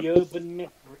the urban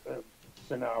myth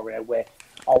scenario where,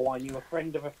 I knew a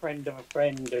friend of a friend of a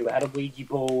friend who had a Ouija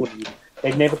board and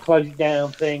they'd never closed it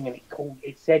down thing and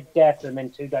it said death and then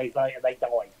 2 days later they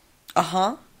died.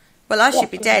 Uh-huh. Well, I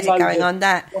should be dead going on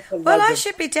that. Well, I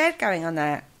should be dead going on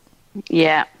that.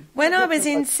 Yeah. When I was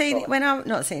in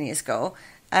not senior school,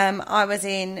 I was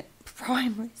in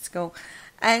primary school.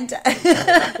 And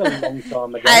That's a long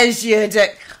time ago. as you do.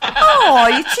 Oh,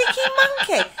 you cheeky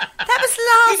monkey. That was He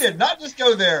last. did not just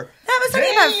go there. That was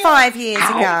only about 5 years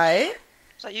ago.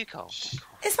 Is that you, Cole?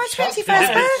 It's my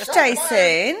 21st birthday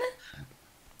soon.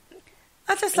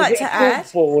 I'd just like to add. Was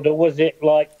it a board or was it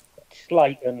like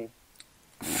slate and...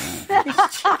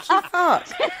 Cheeky fuck.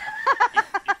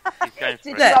 He's going for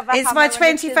it. Look, it's my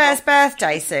 21st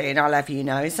birthday soon, I'll have you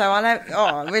know. So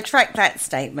I'll retract that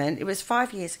statement. It was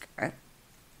 5 years ago.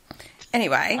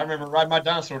 Anyway. I remember riding my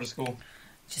dinosaur to school.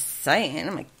 Just saying,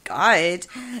 oh my God.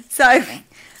 So,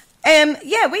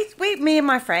 yeah, we, me and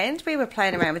my friend, we were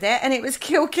playing around with it, and it was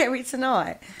Kill Kerry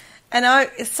Tonight. And I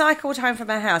cycled home from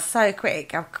my house so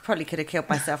quick, I probably could have killed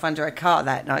myself under a car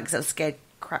that night because I was scared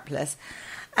crapless.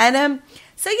 And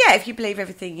so, yeah, if you believe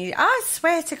everything I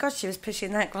swear to God she was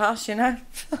pushing that glass, you know.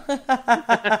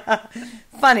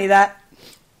 Funny that.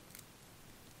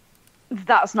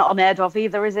 That's not unheard of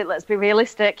either, is it? Let's be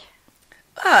realistic.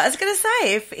 Well, I was going to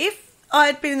say, if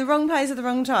I'd been in the wrong place at the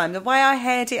wrong time, the way I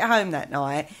heard it home that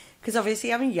night, because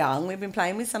obviously I'm young. We've been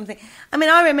playing with something. I mean,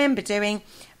 I remember doing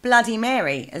Bloody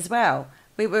Mary as well.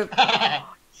 We were...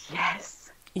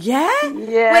 Yes. Yeah?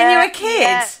 Yeah. When you were a kid?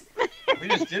 Yeah. We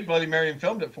just did Bloody Mary and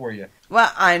filmed it for you.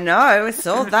 Well, I know. I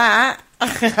saw that.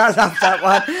 I love that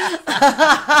one.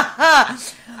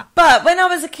 But when I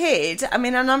was a kid, I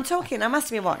mean, and I'm talking, I must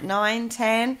have been, what, 9,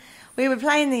 10? We were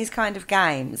playing these kind of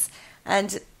games.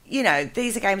 And, you know,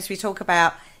 these are games we talk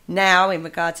about now in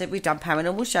regard to, we've done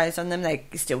paranormal shows on them. They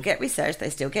still get researched. They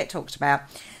still get talked about.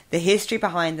 The history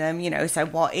behind them, you know, so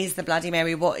what is the Bloody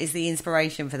Mary? What is the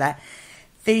inspiration for that?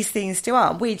 These things still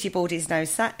are. Ouija board is no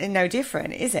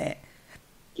different, is it?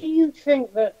 Do you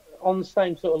think that on the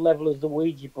same sort of level as the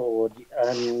Ouija board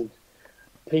and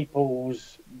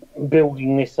people's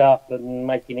building this up and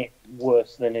making it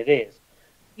worse than it is,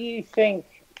 do you think,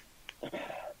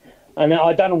 and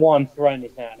I don't know why I'm throwing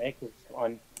this out there, because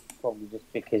I'm probably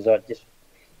just because I just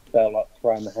felt like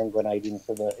throwing the hand grenade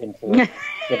into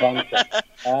the bunker.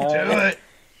 Do it.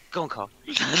 Go on, Carl.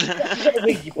 You've got a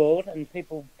Ouija board and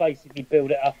people basically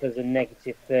build it up as a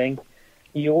negative thing.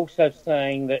 You're also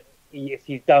saying that if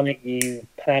you've done it, you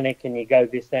panic and you go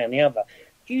this, that and the other.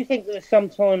 Do you think that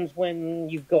sometimes when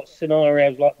you've got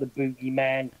scenarios like the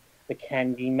Boogeyman, the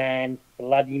Candyman,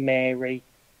 Bloody Mary,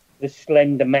 the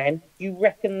Slender Man, do you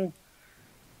reckon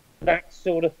that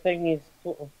sort of thing is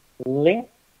sort of linked?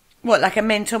 What, like a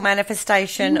mental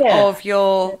manifestation of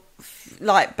your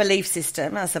like belief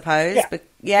system, I suppose? Yeah. But,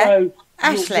 yeah? So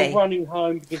Ashley. You're running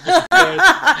home because you're scared.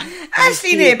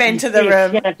 Ashley near enter the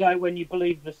room. Shadow when you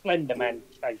believe the Slender Man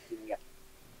chasing you.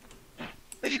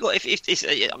 If you've got, if it's,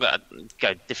 I'm going to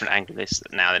go different angle this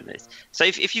now than this. So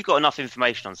if you've got enough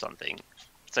information on something,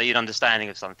 so you're an understanding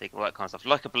of something, all that kind of stuff,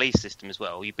 like a belief system as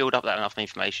well, you build up that enough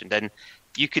information, then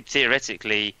you could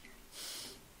theoretically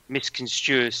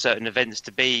misconstrue certain events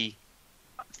to be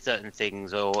certain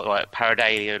things, or like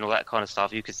pareidolia and all that kind of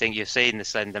stuff. You could think you're seeing the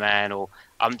Slender Man or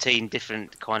umpteen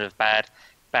different kind of bad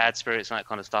spirits and that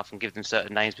kind of stuff, and give them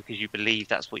certain names because you believe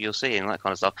that's what you're seeing, that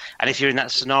kind of stuff. And if you're in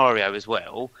that scenario as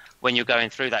well, when you're going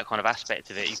through that kind of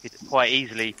aspect of it, you could quite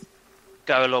easily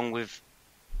go along with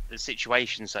the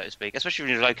situation, so to speak,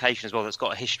 especially in a location as well that's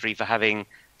got a history for having,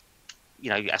 you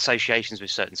know, associations with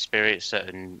certain spirits,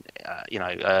 certain,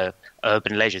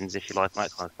 urban legends, if you like,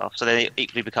 that kind of stuff. So then it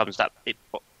equally becomes that it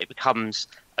becomes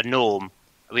a norm.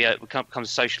 We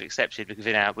becomes socially accepted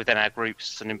within our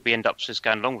groups, and then we end up just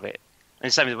going along with it. And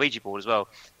the same with the Ouija board as well.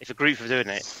 If a group are doing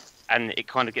it and it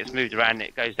kind of gets moved around, and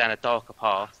it goes down a darker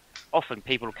path, often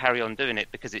people will carry on doing it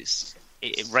because it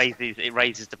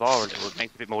raises the bar a little, it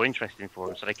makes it a bit more interesting for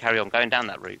them, so they carry on going down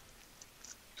that route.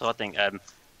 So I think, and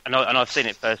I've seen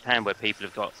it firsthand where people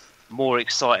have got more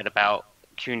excited about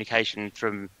communication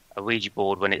from a Ouija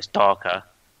board when it's darker,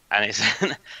 and it's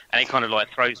and it kind of like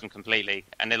throws them completely,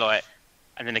 and they're like,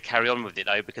 and then they carry on with it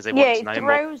though because they want to know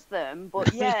more. It throws them,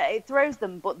 but it throws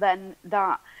them, but then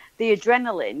the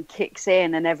adrenaline kicks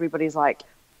in, and everybody's like,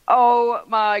 "Oh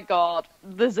my God,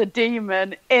 there's a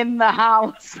demon in the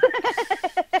house."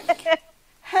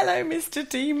 Hello, Mr.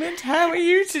 Demon. How are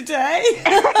you today?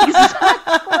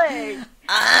 Exactly.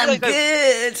 I'm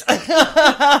good.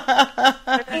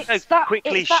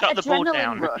 Quickly shut the board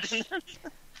down. Rush.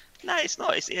 No, it's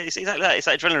not. It's exactly that. It's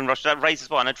that adrenaline rush that raises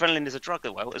one. Adrenaline is a drug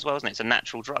as well, isn't it? It's a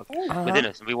natural drug within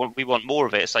us, and we want more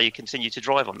of it. So you continue to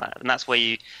drive on that, and that's where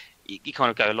you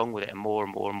kind of go along with it and more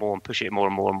and more and more, and push it more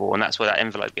and more and more, and that's where that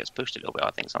envelope gets pushed a little bit,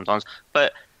 I think, sometimes.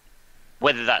 But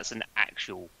whether that's an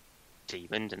actual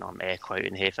demon, and I'm air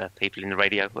quoting here for people in the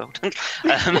radio world,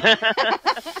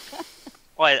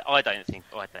 I don't think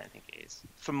it is,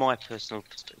 from my personal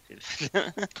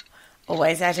perspective.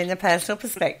 Always adding the personal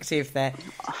perspective there.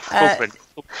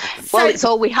 Well, it's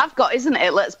all we have got, isn't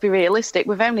it? Let's be realistic.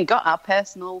 We've only got our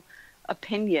personal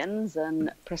opinions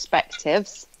and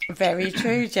perspectives. Very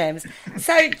true, James.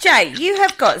 So, Jay, you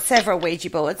have got several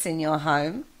Ouija boards in your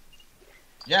home.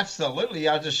 Yeah, absolutely.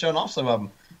 I was just showing off some of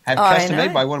them. Custom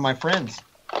made by one of my friends.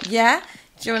 Yeah?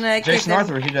 Do you want to Jason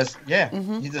Arthur, he does,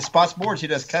 he does Spots boards. He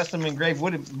does custom engraved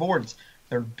wood boards.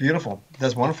 They're beautiful.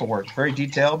 Does wonderful work. Very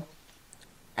detailed.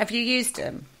 Have you used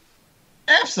them?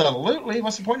 Absolutely.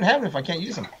 What's the point in having them if I can't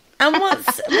use them? And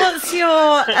what's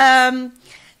your...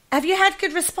 have you had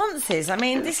good responses? I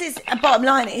mean, this is... Bottom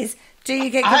line is, do you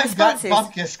get good responses?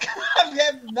 I've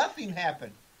had nothing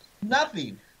happen.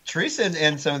 Nothing. Teresa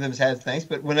and some of them has had things,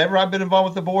 but whenever I've been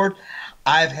involved with the board,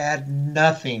 I've had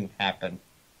nothing happen.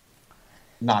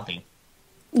 Nothing.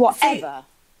 Whatever.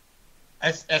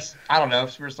 That's I don't know.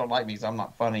 Spirits don't like me, so I'm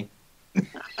not funny.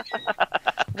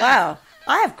 Wow.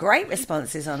 I have great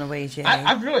responses on a Ouija.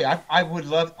 I would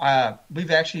love.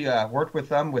 We've actually worked with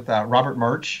them with Robert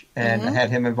Murch and had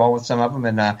him involved with some of them,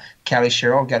 and Callie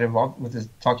Sherrill got involved with the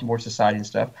Talking Board Society and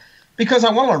stuff because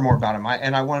I want to learn more about them.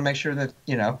 And I want to make sure that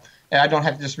and I don't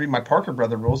have to just read my Parker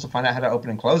Brother rules to find out how to open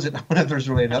and close it. I wonder if there's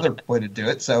really another way to do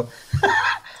it. So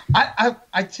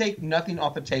I take nothing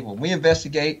off the table. We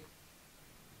investigate.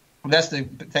 That's the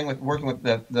thing with working with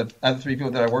the other three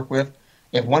people that I work with.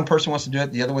 If one person wants to do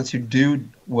it, the other ones who do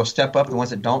will step up. The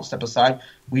ones that don't, step aside.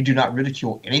 We do not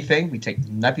ridicule anything. We take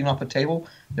nothing off the table.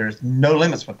 There's no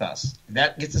limits with us.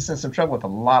 That gets us in some trouble with a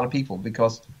lot of people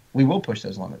because we will push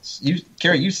those limits.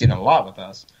 Carrie, you've seen it a lot with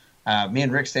us. Me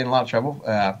and Rick stay in a lot of trouble.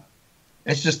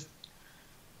 It's just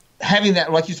having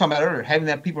that, like you were talking about earlier, having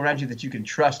that people around you that you can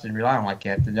trust and rely on like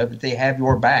that, to know that they have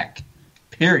your back,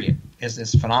 period,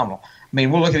 is phenomenal. I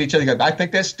mean, we'll look at each other and go, I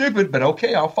think that's stupid, but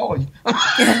okay, I'll follow you.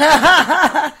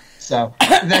 So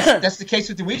that's the case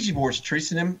with the Ouija boards.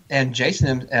 Teresa and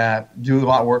Jason do a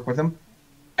lot of work with them.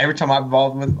 Every time I'm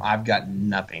involved with them, I've got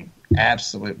nothing.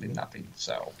 Absolutely nothing.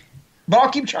 So, but I'll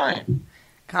keep trying.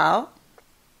 Carl?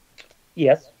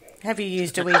 Yes. Have you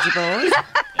used a Ouija board?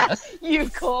 Yes.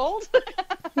 You've called.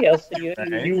 Yes.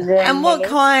 And what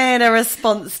kind of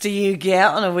response do you get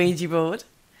on a Ouija board?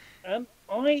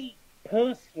 I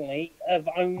personally have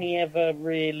only ever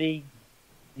really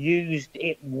used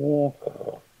it more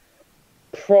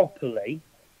properly.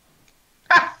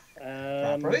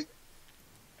 Properly?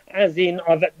 As in,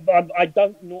 I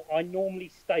don't know. I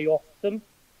normally stay off them.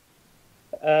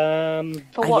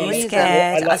 For what reason?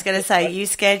 Scared? I was going to say, are you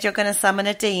scared you're going to summon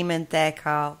a demon there,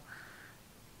 Carl?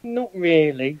 Not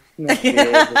really. No. I'm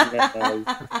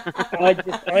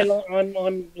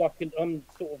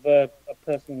sort of a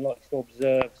person who likes to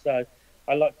observe, so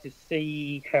I like to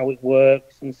see how it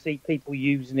works and see people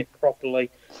using it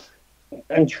properly,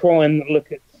 and try and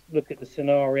look at the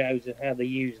scenarios of how they're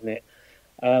using it.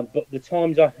 But the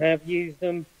times I have used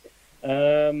them,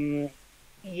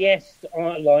 yes,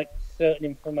 I like certain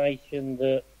information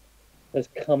that has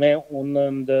come out on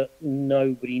them that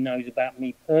nobody knows about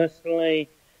me personally.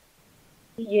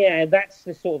 Yeah, that's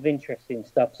the sort of interesting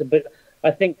stuff. So, but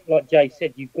I think, like Jay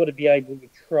said, you've got to be able to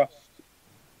trust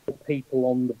the people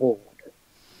on the board.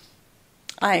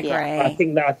 I agree. Yeah, I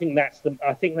think that's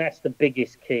the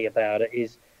biggest key about it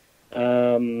is,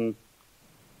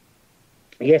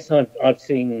 yes, I've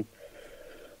seen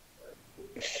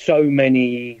so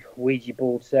many Ouija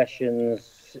board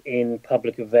sessions in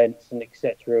public events and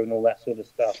etc. and all that sort of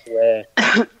stuff where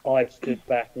I've stood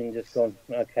back and just gone,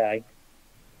 okay,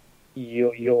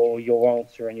 you're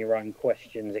answering your own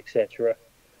questions, etc.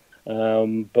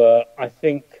 But I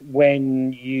think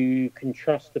when you can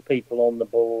trust the people on the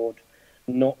board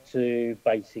not to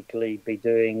basically be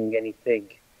doing anything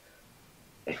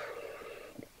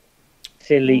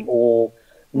silly or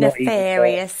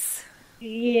nefarious.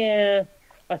 Yeah,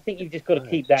 I think you've just got to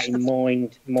keep that in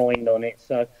mind on it.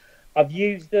 So I've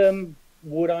used them.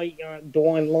 Do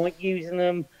I like using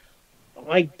them?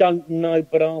 I don't know,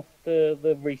 but after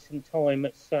the recent time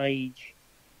at Sage,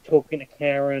 talking to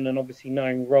Karen and obviously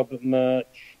knowing Robert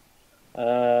Murch,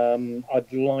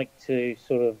 I'd like to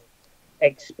sort of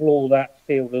explore that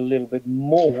field a little bit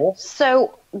more.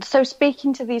 So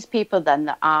speaking to these people then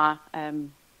that are,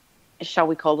 shall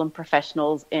we call them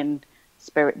professionals in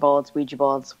spirit boards, Ouija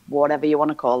boards, whatever you want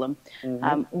to call them,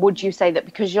 would you say that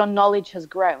because your knowledge has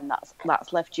grown,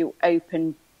 that's left you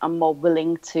open and more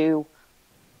willing to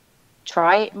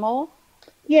try it more?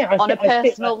 Yeah, on a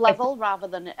personal level rather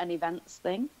than an events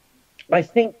thing? I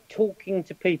think talking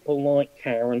to people like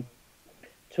Karen,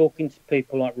 talking to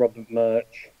people like Robert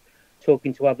Murch,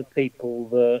 talking to other people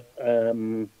that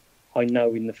I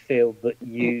know in the field that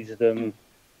use them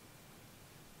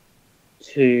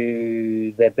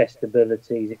to their best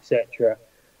abilities, etc.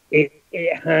 It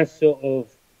has sort of,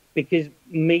 because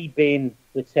me being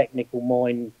the technical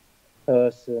mind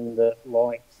person that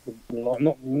likes to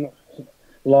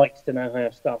know how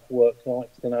stuff works,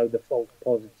 likes to know the false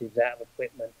positives out of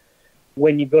equipment.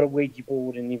 When you've got a Ouija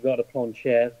board and you've got a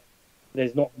planchette,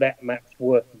 there's not that much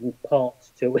working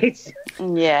parts to it.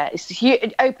 Yeah, it's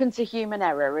open to human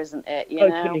error, isn't it?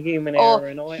 Open to human error,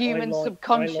 and human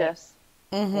subconscious.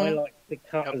 I like to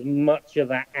cut as much of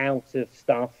that out of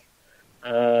stuff.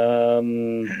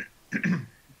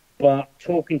 But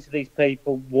talking to these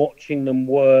people, watching them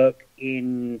work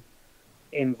in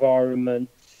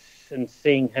environments and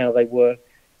seeing how they work,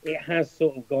 it has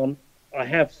sort of gone. I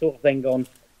have sort of then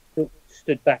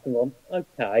stood back and gone,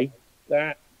 okay,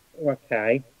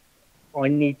 I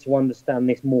need to understand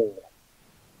this more,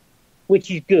 which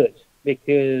is good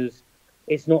because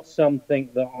it's not something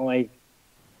that I've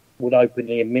would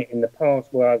openly admit in the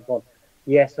past where I've gone,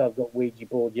 yes, I've got Ouija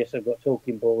board, yes, I've got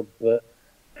talking board, but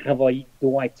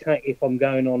do I take, if I'm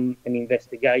going on an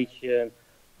investigation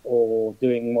or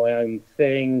doing my own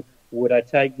thing, would I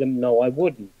take them? No, I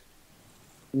wouldn't.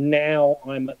 Now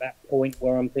I'm at that point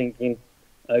where I'm thinking,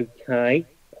 okay,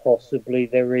 possibly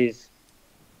there is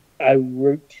a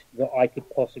route that I could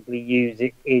possibly use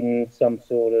it in some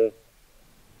sort of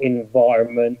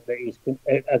environment that is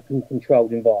a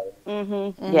controlled environment.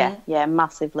 Mm-hmm. Mm-hmm. Yeah,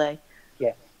 massively.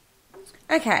 Yeah.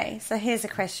 Okay, so here's a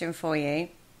question for you.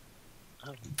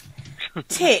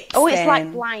 Tips. Oh, it's then.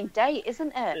 like blind date,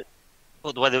 isn't it?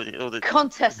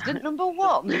 Contestant number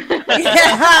 1.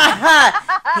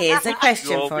 Here's a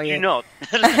question for you. Would you not?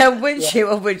 Would you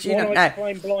or would you not? Want to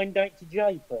explain blind date to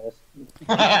Jay first?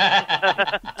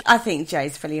 I think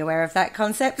Jay's fully aware of that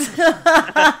concept.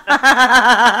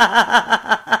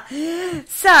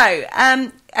 So, okay.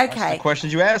 That's the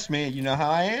questions you asked me. You know how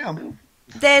I am.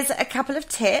 There's a couple of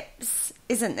tips,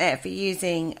 isn't there, for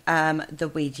using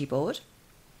the Ouija board.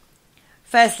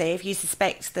 Firstly, if you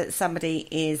suspect that somebody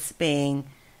is being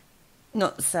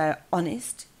not so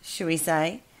honest, shall we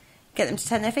say, get them to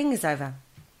turn their fingers over.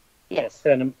 Yes,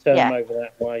 turn them over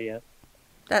that way, yeah.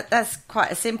 That's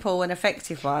quite a simple and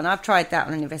effective one. I've tried that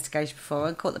on an investigation before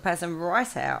and caught the person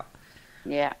right out.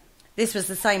 Yeah. This was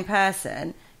the same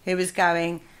person who was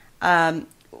going,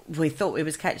 we thought we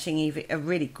was catching a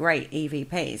really great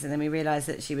EVPs, and then we realised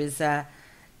that she was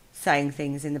saying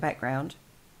things in the background.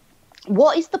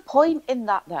 What is the point in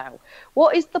that, though?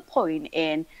 What is the point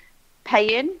in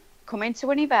paying, coming to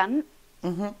an event,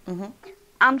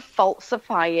 and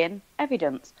falsifying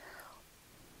evidence?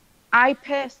 I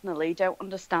personally don't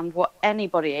understand what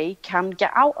anybody can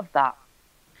get out of that.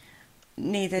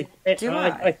 Neither do I.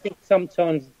 I think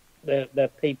sometimes there are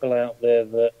people out there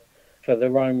that, for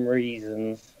their own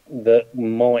reasons, that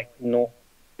might not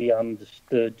be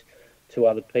understood to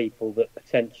other people, that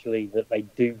potentially that they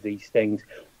do these things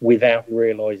without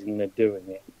realising they're doing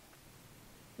it.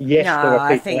 Yes, there are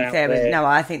people out there.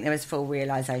 I think there was full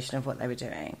realisation of what they were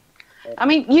doing. I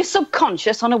mean, you're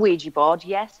subconscious on a Ouija board.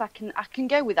 Yes, I can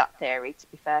go with that theory,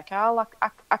 to be fair, Carl.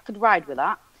 I could ride with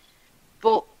that.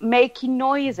 But making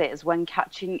noises when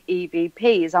catching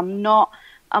EVPs, I'm not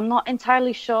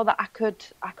entirely sure that I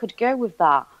could go with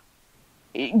that.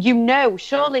 You know,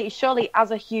 surely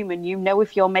as a human, you know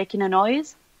if you're making a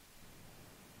noise.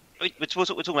 We're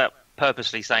talking about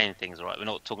purposely saying things, right? We're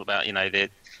not talking about,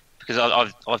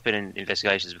 because I've been in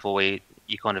investigations before where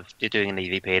you're doing an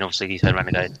EVP and obviously you turn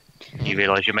around and go, you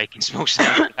realise you're making small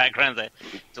sounds in the background there,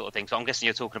 sort of thing. So I'm guessing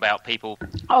you're talking about people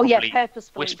purposefully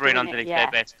whispering underneath their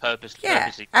beds, purposely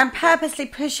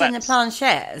pushing the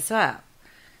planchette as well.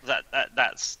 That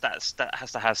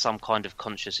has to have some kind of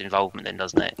conscious involvement, then,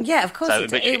 doesn't it? Yeah, of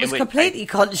course. It was completely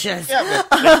conscious. Yeah,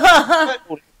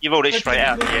 but you rolled it straight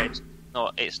out. Yeah,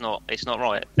 it's not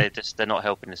right. They're not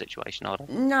helping the situation, are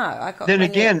they? No, I got. Then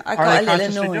again, I got a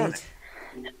little annoyed.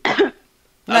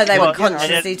 No, they were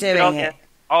consciously doing it.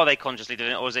 Are they consciously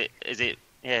doing it, or is it?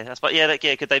 Yeah, that's. But yeah, they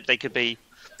could be.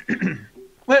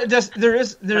 Well, there's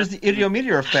the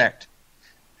idiometer effect.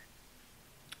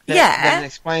 That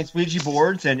explains Ouija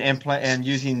boards and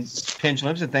using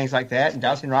pendulums and things like that and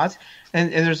dowsing rods.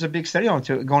 And there's a big study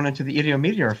going into the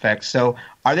idiometer effect. So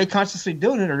are they consciously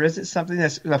doing it, or is it something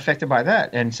that's affected by that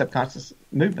and subconscious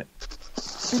movement?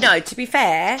 No, to be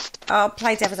fair, I'll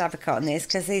play devil's advocate on this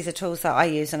because these are tools that I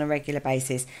use on a regular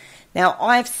basis. Now,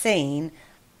 I've seen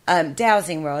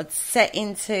dowsing rods set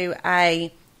into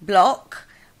a block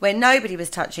where nobody was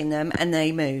touching them and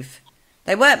they move.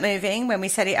 They weren't moving when we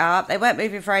set it up. They weren't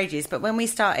moving for ages. But when we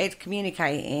started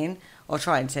communicating, or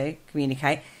trying to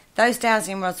communicate, those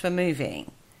dowsing rods were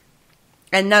moving.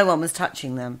 And no one was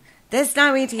touching them. There's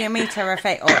no idiometer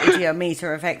effect or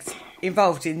idiometer effects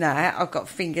involved in that. I've got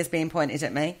fingers being pointed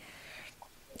at me.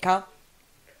 Carl?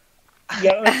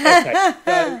 Yeah,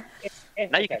 okay.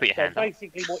 Now you can put your hand up.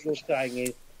 Basically what you're saying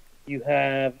is you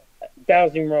have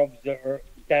dowsing rods that are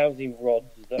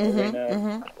in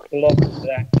a block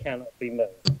that cannot be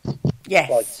moved.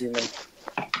 Yes.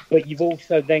 But you've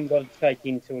also then got to take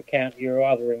into account your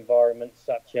other environments,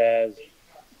 such as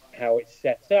how it's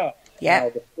set up, how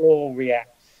the floor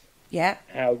reacts,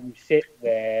 how you sit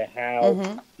there,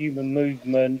 how human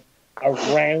movement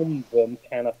around them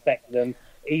can affect them,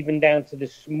 even down to the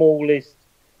smallest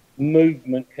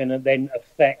movement can then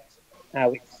affect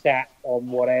how it's sat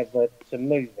on whatever to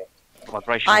move it.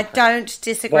 I don't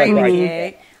disagree with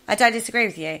you. I don't disagree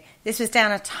with you. This was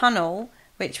down a tunnel,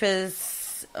 which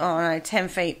was 10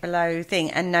 feet below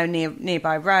thing, and no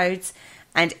nearby roads,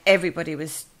 and everybody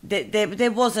was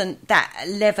there wasn't that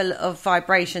level of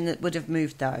vibration that would have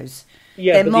moved those.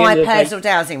 Yeah, They're but at the my end of the day- personal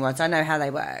dowsing rods. I know how they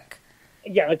work.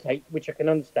 Yeah, okay, which I can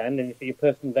understand, and for your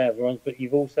personal dowsing rods, but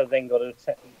you've also then got to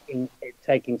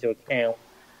take into account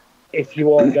if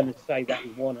you are going to say that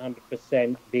is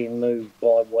 100% being moved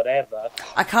by whatever.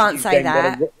 I can't say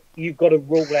that. You've got to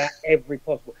rule out every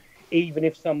possible. Even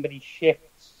if somebody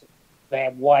shifts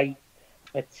their weight,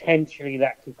 potentially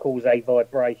that could cause a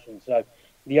vibration. So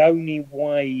the only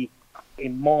way,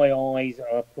 in my eyes,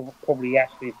 I probably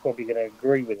Ashley is probably going to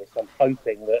agree with this. I'm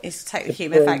hoping that is to take the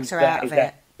human factor out of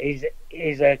it.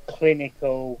 Is a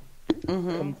clinical,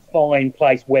 confined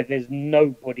place where there's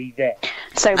nobody there.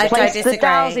 So I place don't the disagree.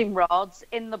 dowsing rods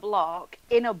in the block,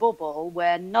 in a bubble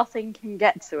where nothing can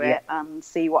get to it, and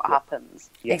see what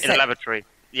happens. Yeah. In a laboratory.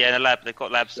 Yeah, in a lab. They've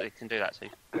got labs that can do that too.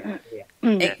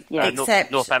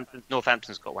 Except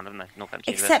Northampton's got one, haven't they?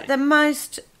 Northampton except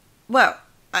University.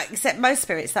 except most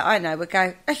spirits that I know would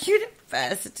go, a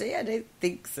university? I don't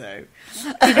think so.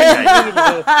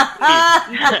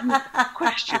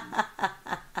 Question.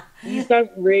 You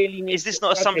don't really need. Is this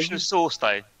not assumption of source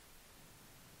though?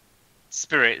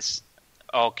 Spirits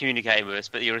are communicating with us,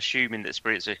 but you're assuming that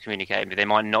spirits are communicating with you. They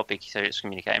might not be spirits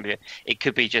communicating with you. It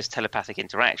could be just telepathic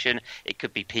interaction. It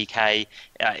could be PK.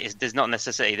 There's not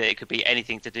necessarily that it could be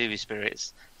anything to do with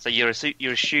spirits. So you're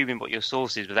assuming what your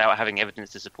source is without having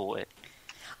evidence to support it.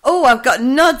 Oh, I've got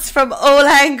nods from all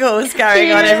angles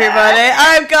going on, everybody.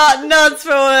 I've got nods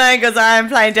from all angles. I am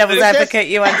playing devil's advocate,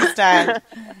 you understand.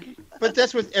 But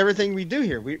that's with everything we do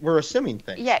here. We're assuming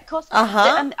things. Yeah, of course.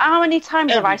 And how many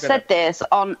times have I said this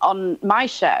on my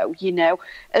show? You know,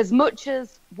 as much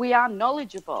as we are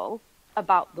knowledgeable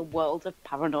about the world of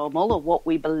paranormal or what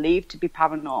we believe to be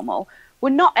paranormal,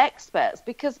 we're not experts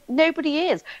because nobody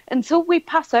is. Until we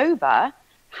pass over,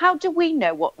 how do we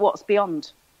know what's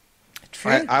beyond?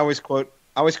 True. I always quote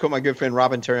my good friend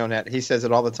Robin Terry on that. He says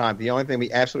it all the time. The only thing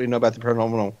we absolutely know about the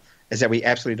paranormal is that we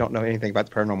absolutely don't know anything about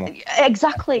the paranormal.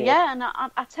 Exactly, yeah, and I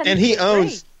tend and to he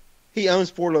agree. owns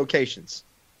 4 locations,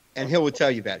 and he will tell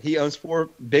you that he owns 4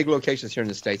 big locations here in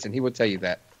the States, and he would tell you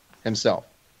that himself.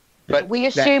 But we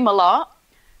assume a lot.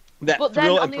 That but then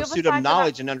thrill on and the other pursuit side of of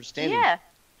knowledge that- and understanding Yeah.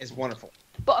 is wonderful.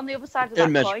 But on the other side of that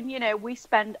Immeasurable. coin, you know, we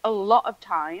spend a lot of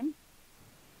time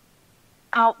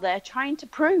out there trying to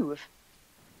prove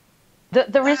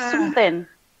that there is something.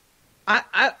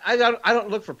 I don't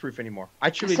look for proof anymore. I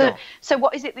truly don't. So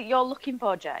what is it that you're looking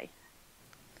for, Jay?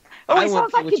 Oh, I it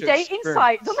want sounds like people a to dating experience.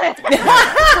 site, doesn't it?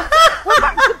 We're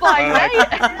back to blind date.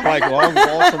 Like long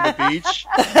walks on the beach,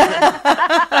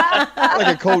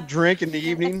 like a cold drink in the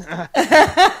evening.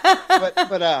 but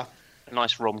A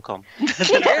nice rom-com. nice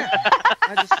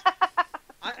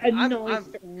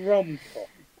rom-com.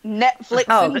 Netflix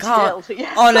Oh, and God. chill.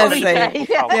 Yeah. Honestly. Okay.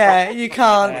 Yeah, you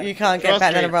can't get Trust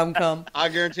better than a me. rom-com. I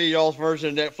guarantee y'all's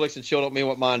version of Netflix and chill don't mean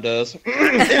what mine does.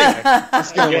 Anyway,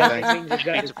 let's go with Yeah, things. it means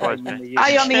exactly Surprise the same in the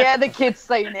I UK. only hear the kids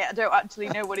saying it. I don't actually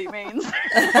know what it means.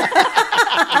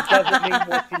 It doesn't mean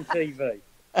watching TV.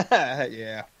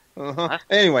 Yeah. Uh-huh.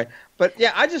 Anyway, but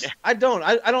yeah, I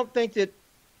don't think that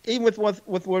even with what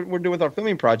we're doing with our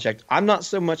filming project, I'm not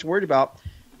so much worried about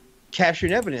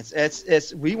capturing evidence.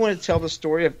 It's we want to tell the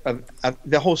story of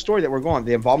the whole story that we're going,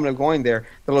 the involvement of going there,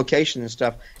 the location and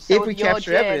stuff. So if we your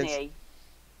capture evidence,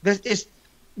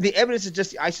 the evidence is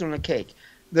just the icing on the cake.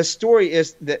 The story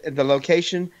is the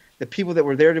location, the people that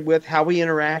we're there with, how we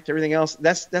interact, everything else.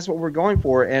 That's what we're going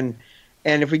for. And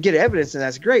if we get evidence, then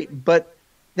that's great. But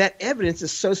that evidence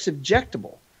is so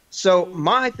subjectable. So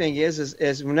my thing is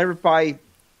whenever everybody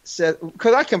says,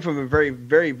 because I come from a very,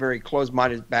 very, very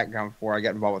closed-minded background before I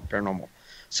got involved with paranormal.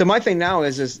 So my thing now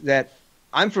is that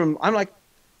I'm like,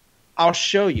 I'll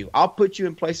show you. I'll put you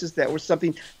in places that were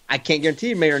something I can't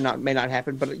guarantee may not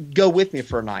happen, but go with me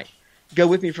for a night. Go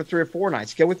with me for 3 or 4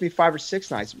 nights. Go with me 5 or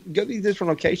 6 nights. Go to these different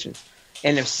locations.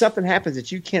 And if something happens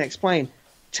that you can't explain,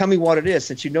 tell me what it is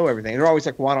since you know everything. And they're always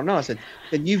like, well, I don't know. I said,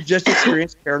 then you've just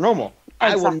experienced paranormal.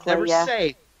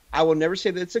 Exactly, I will never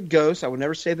say that it's a ghost. I will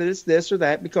never say that it's this or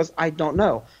that because I don't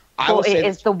know. But it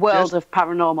is the world of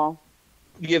paranormal.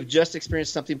 You have just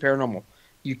experienced something paranormal.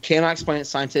 You cannot explain it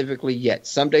scientifically yet.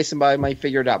 Someday somebody might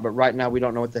figure it out, but right now we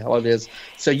don't know what the hell it is.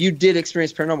 So you did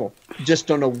experience paranormal. You just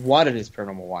don't know what it is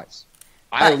paranormal-wise.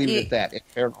 I will leave it at that. It's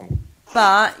paranormal.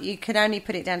 But you can only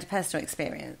put it down to personal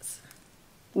experience.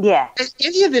 Yeah.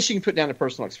 Any of this you can put down to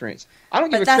personal experience. I don't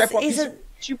give a crap what piece of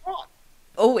you want.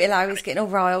 Oh, Hilario's getting all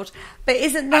riled. But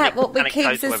isn't that what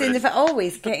keeps us in the... Oh,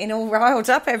 he's getting all riled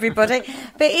up, everybody.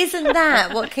 But isn't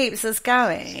that what keeps us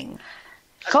going?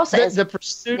 Of course it is. The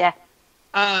pursuit... Yeah.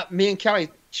 Me and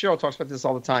Cheryl talks about this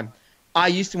all the time. I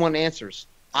used to want answers.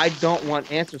 I don't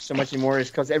want answers so much anymore. Is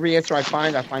because every answer I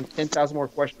find 10,000 more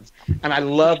questions. And I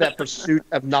love that pursuit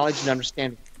of knowledge and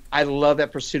understanding. I love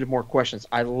that pursuit of more questions.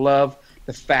 I love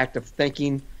the fact of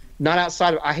thinking, not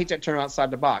outside of, I hate that term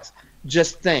outside the box.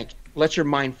 Just think. Let your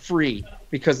mind free,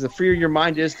 because the freer your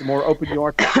mind is, the more open you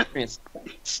are to experience.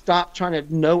 Stop trying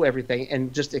to know everything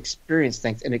and just experience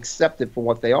things and accept it for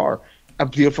what they are. A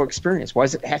beautiful experience. Why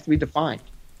does it have to be defined?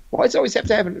 Why does it always have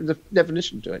to have a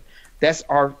definition to it? That's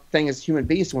our thing as human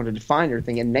beings, to want to define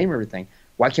everything and name everything.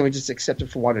 Why can't we just accept it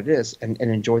for what it is and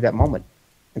enjoy that moment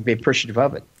and be appreciative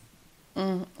of it?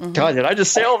 Mm-hmm. God, did I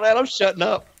just say all that? I'm shutting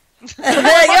up.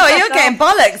 You're getting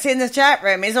bollocks in the chat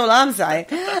room, is all I'm saying.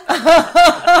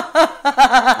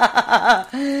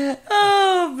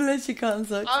 Oh, bless your cotton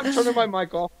socks. I'm turning my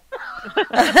mic off.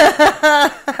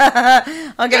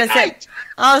 I'm going to set,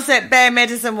 I'll set Bear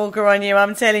Medicine Walker on you,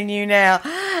 I'm telling you now.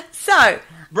 So,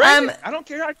 Brandon, I don't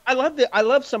care. I love that. I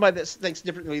love somebody that thinks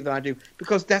differently than I do,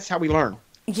 because that's how we learn.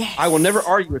 yes. I will never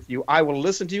argue with you. I will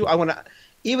listen to you. I want to,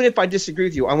 even if I disagree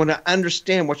with you, I want to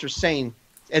understand what you're saying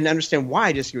and understand why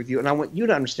I disagree with you, and I want you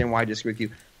to understand why I disagree with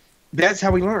you. That's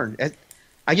how we learn.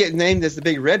 I get named as the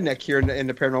big redneck here in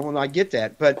the paranormal, and I get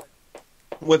that. But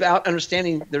without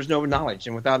understanding, there's no knowledge,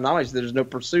 and without knowledge, there's no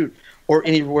pursuit or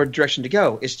anywhere direction to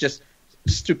go. It's just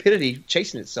stupidity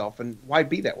chasing itself, and why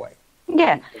be that way?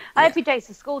 Yeah. Every day's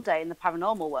a school day in the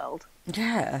paranormal world.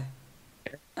 Yeah.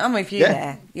 I'm with you Yeah.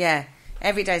 there. Yeah.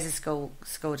 Every day's a school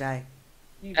day.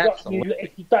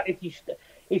 If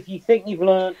you think you've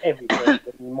learned everything, then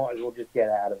you might as well just get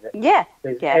out of it. Yeah.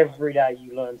 Because Yeah. every day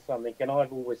you learn something, and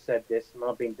I've always said this, and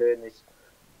I've been doing this.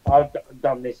 I've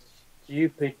done this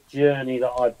stupid journey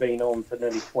that I've been on for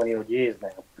nearly 20 odd years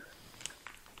now.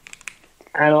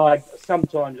 And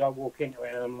sometimes I walk into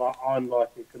it and I'm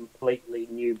like a completely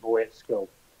new boy at school.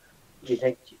 You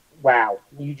think, wow,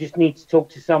 you just need to talk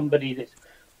to somebody that's.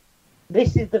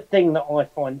 This is the thing that I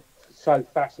find so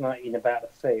fascinating about the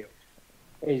field,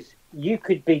 is you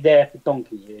could be there for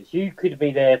donkey years. You could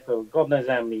be there for God knows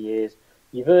how many years.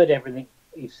 You've heard everything.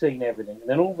 You've seen everything. And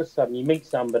then all of a sudden you meet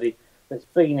somebody that's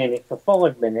been in it for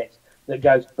 5 minutes that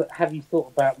goes, but have you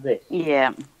thought about this?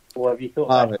 Yeah. Or have you thought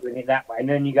about doing it that way? And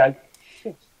then you go,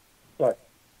 shit, sorry.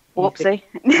 Whoopsie.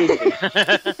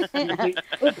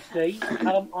 Oopsie,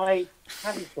 I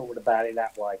haven't thought about it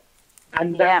that way.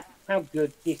 And that's how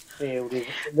good this field is.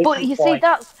 But you see,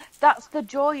 that's the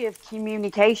joy of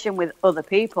communication with other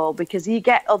people, because you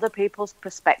get other people's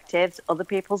perspectives, other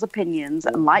people's opinions,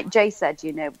 and like Jay said,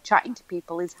 chatting to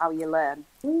people is how you learn.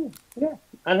 Yeah,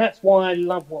 and that's why I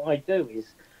love what I do.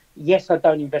 Is yes, I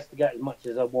don't investigate as much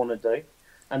as I want to do,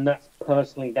 and that's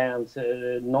personally down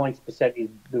to 90% is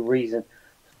the reason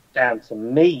down to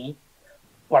me.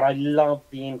 But I love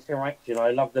the interaction.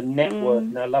 I love the network,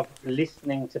 and I love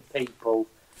listening to people,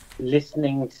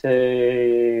 listening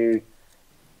to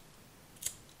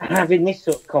having this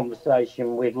sort of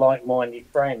conversation with like-minded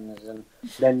friends. And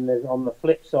then there's on the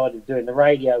flip side of doing the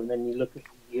radio, and then you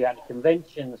at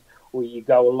conventions, or you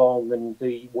go along and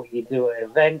do what you do at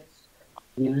events.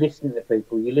 You listen to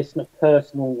people, you listen to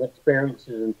personal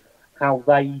experiences and how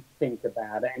they think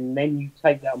about it, and then you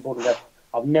take that on board and go,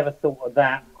 I've never thought of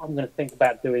that. I'm going to think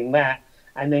about doing that,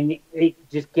 and then it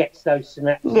just gets those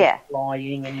synapses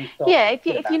flying, and you start. Yeah, if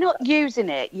you're not using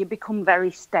it, you become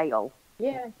very stale.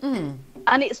 Yeah, and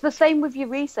it's the same with your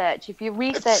research. If you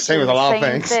research Same with a the lot of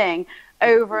same things. thing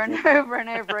over and over and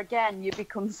over again, you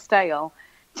become stale.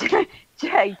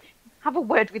 Jay, have a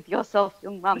word with yourself,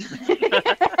 young man.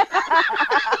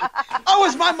 Oh,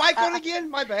 is my mic on again?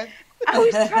 My bad. I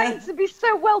was trying to be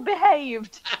so well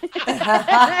behaved. On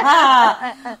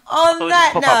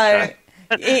that note,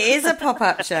 it is a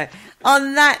pop-up show.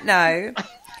 On that note,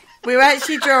 we're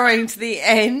actually drawing to the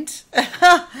end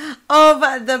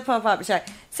of the pop-up show.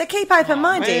 So keep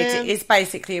open-minded is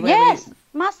basically where Yes,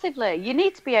 massively. You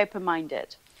need to be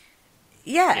open-minded.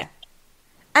 Yeah.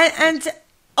 And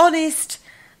honest,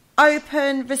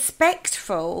 open,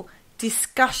 respectful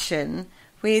discussion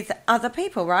with other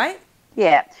people, right?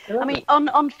 Yeah. I mean,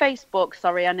 on Facebook,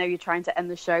 sorry, I know you're trying to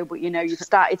end the show, but you've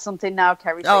started something now,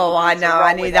 Kerry. Oh, I know.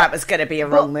 I knew that was going to be a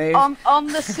wrong move. On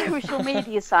the social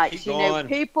media sites,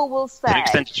 people will say, An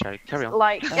extended show. Carry on.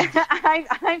 like,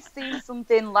 I've seen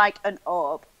something like an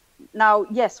orb. Now,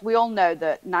 yes, we all know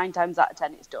that 9 times out of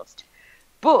 10 it's dust.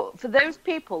 But for those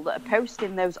people that are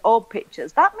posting those orb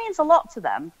pictures, that means a lot to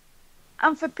them.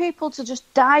 And for people to just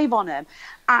dive on them,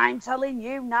 I'm telling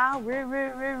you now,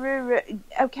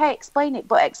 okay, explain it,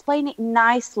 but explain it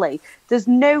nicely. There's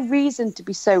no reason to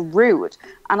be so rude.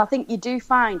 And I think you do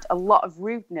find a lot of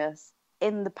rudeness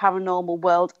in the paranormal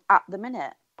world at the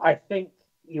minute. I think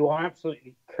you are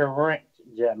absolutely correct,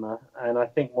 Gemma, and I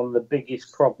think one of the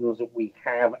biggest problems that we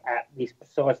have at this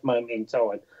precise moment in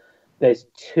time, there's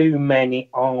too many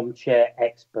armchair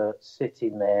experts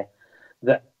sitting there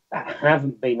that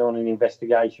haven't been on an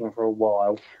investigation for a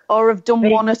while. Or have done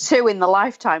one or two in the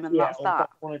lifetime, and that's that.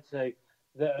 One or two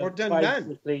that Or have done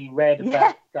basically read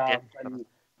about stuff and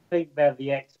think they're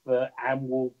the expert and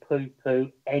will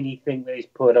poo-poo anything that is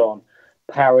put on.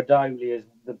 Pareidolia is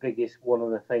the biggest one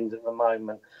of the things at the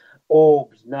moment.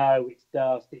 Orbs, no, it's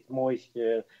dust, it's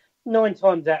moisture. 9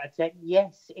 times out of 10,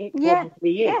 yes, it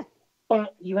probably is. Yeah.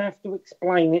 But you have to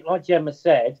explain it, like Gemma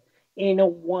said, in a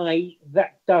way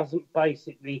that doesn't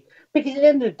basically... Because at the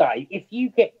end of the day, if you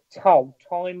get told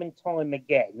time and time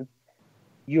again,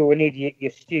 you're an idiot,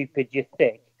 you're stupid, you're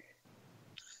thick,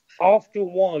 after a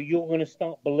while, you're going to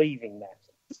start believing that.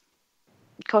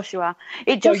 Of course you are.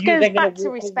 It just goes back to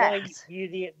respect.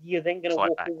 You're then going to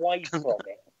walk away from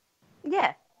it.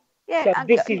 Yeah. So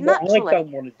this is what I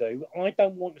don't want to do. I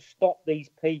don't want to stop these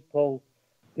people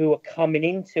who are coming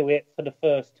into it for the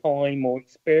first time or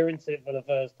experience it for the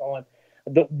first time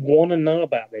that want to know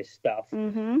about this stuff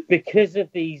because of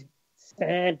these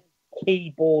sad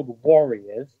keyboard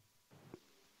warriors.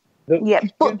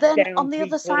 But then on the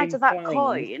other side of that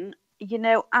coin, you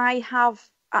know, I have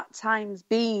at times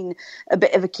been a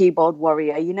bit of a keyboard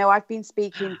warrior. You know, I've been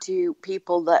speaking to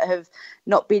people that have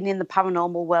not been in the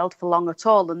paranormal world for long at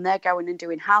all, and they're going and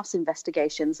doing house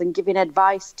investigations and giving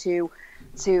advice to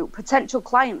potential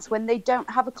clients when they don't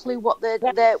have a clue what they're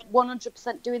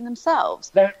 100% doing themselves.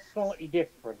 That's slightly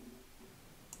different.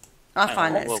 I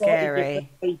find that scary.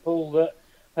 People that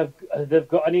have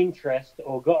got an interest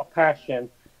or got a passion,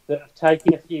 that have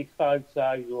taken a few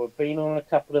photos or have been on a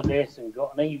couple of this and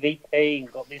got an EVP and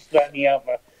got this, that and the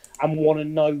other and want to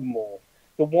know more.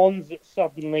 The ones that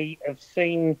suddenly have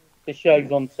seen the shows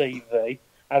on TV,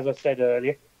 as I said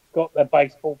earlier, got their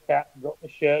baseball cap, got the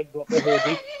shirt, got the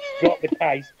hoodie, got the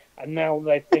case, and now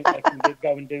they think they can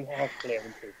go and do house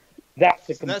clearances. That's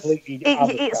a completely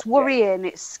other It's subject. worrying,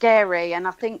 it's scary, and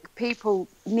I think people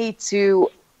need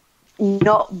to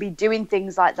not be doing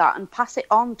things like that and pass it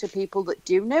on to people that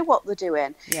do know what they're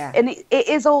doing. Yeah. And it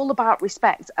is all about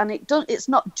respect, and it's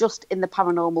not just in the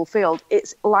paranormal field,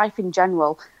 it's life in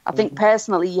general. I think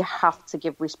personally you have to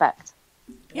give respect.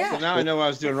 Yeah. So now I know what I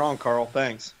was doing wrong, Carl.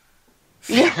 Thanks.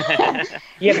 Yeah,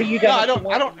 but you don't.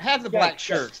 No, I don't have the black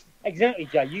shirt. Exactly,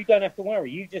 Jay. You don't have to worry.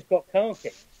 You just got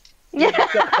khaki. Yeah.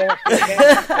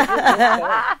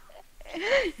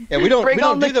 Yeah, we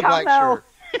don't do the black camo. shirt.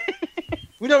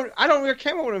 I don't wear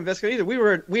camo when investigate either. We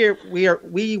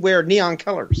wear neon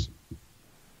colors.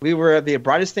 We wear the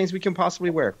brightest things we can possibly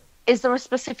wear. Is there a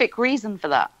specific reason for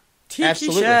that? Tiki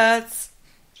Absolutely. shirts.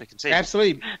 So you can see.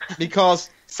 Absolutely, because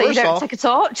So you first don't off, take a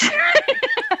torch?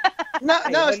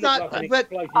 no, it's not. But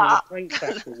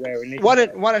what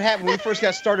had happened when we first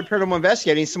got started paranormal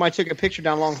investigating? Somebody took a picture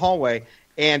down a long hallway,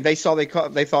 and they thought they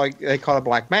caught a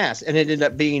black mass, and it ended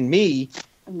up being me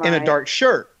in a dark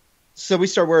shirt. So we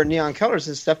started wearing neon colors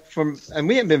and stuff and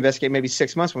we hadn't been investigating maybe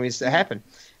 6 months when this happened.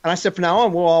 And I said, from now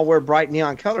on, we'll all wear bright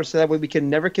neon colors so that way we can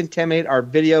never contaminate our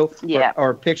video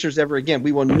or pictures ever again.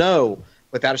 We will know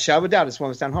without a shadow of a doubt it's one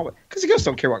of us down the hallway. Because the ghosts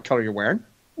don't care what color you're wearing.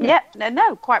 Yeah,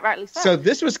 no, quite rightly so. So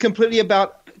this was completely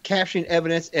about capturing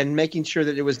evidence and making sure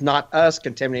that it was not us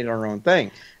contaminating our own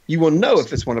thing. You will know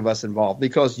if it's one of us involved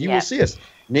because you will see us.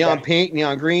 Neon pink,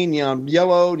 neon green, neon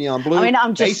yellow, neon blue. I mean,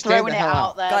 I'm just throwing it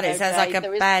out there. God, it sounds like a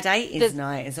bad 80s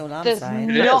night is all I'm saying.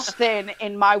 There's nothing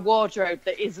in my wardrobe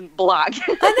that isn't black. I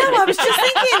know, I was just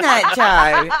thinking that,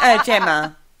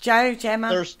 Gemma. Gemma.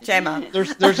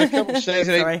 There's a couple of shades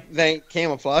that ain't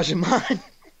camouflage in mine.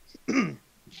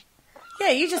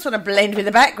 Yeah, you just want to blend with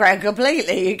the background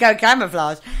completely. You go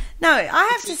camouflage. No, I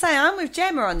have to say, I'm with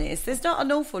Gemma on this. There's not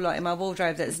an awful lot in my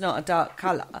wardrobe that's not a dark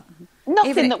colour.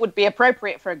 Nothing that would be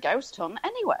appropriate for a ghost hunt,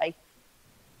 anyway.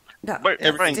 No,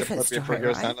 Everything's different story,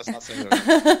 right? Let's not say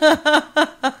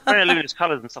that. Very luminous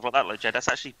colours and stuff like that, like Jed. That's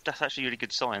actually really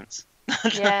good science.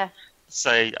 Yeah.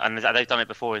 So, and they've done it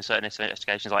before in certain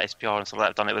investigations like SPR and stuff like that.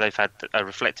 They've done it where they've had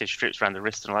reflective strips around the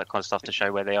wrist and all that kind of stuff to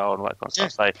show where they are and all that kind of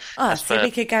stuff. So, we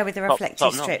could go with the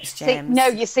reflective strips, James.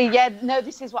 This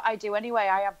is what I do anyway.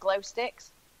 I have glow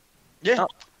sticks. Yeah.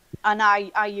 And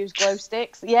I use glow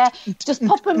sticks. Yeah, just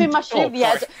pop them in my shoe.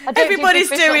 Everybody's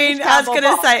doing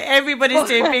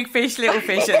big fish, little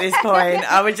fish at this point.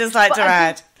 I would just like to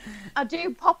add. I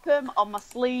do pop them on my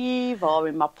sleeve or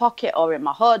in my pocket or in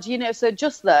my hood, so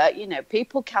just that,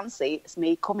 people can see it's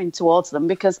me coming towards them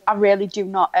because I really do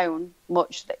not own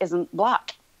much that isn't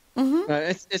black. Mm-hmm.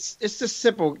 It's just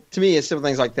simple. To me, it's simple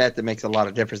things like that makes a lot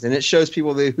of difference. And it shows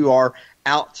people who are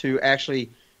out to actually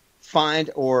find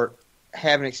or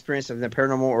have an experience of the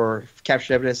paranormal or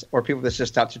captured evidence, or people that's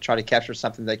just out to try to capture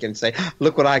something, they can say,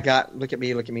 look what I got, look at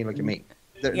me, look at me, look at me.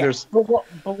 There's But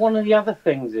one of the other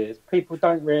things is people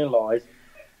don't realise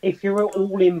if you're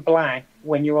all in black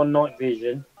when you're on night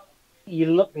vision, you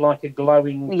look like a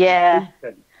glowing beacon.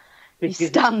 You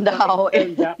stand out.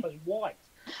 It goes up as white.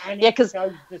 And Yeah, 'cause it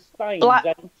shows the stains black-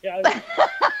 and it shows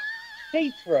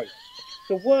see-through.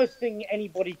 The worst thing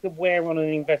anybody could wear on an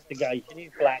investigation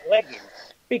is black leggings.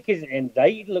 Because at the end of the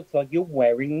day, it looks like you're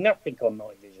wearing nothing on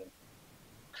night vision.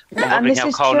 I'm wondering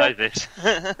how Cole knows this.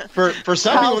 for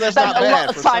some people that's not spent a bad. lot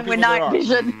of For some time with people, there night are.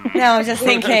 vision. No, I'm just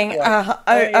thinking, I'm not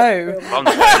wearing leggings.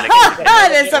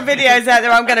 there's some videos out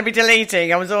there I'm going to be deleting.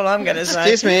 That was all I'm going to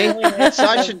say. Excuse me. So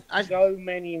I should. So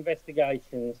many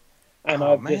investigations, and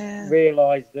Oh, I've man. just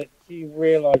realised that you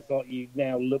realise that you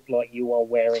now look like you are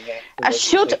wearing I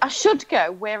should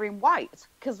go wearing white,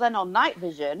 because then on night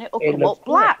vision it'll It come looks up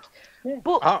black. Yeah.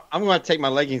 But I'm going to take my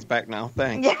leggings back now.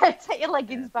 Thanks. yeah, take your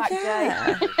leggings back,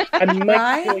 Yeah. Jay. And make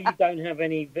Right. sure you don't have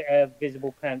any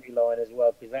visible panty line as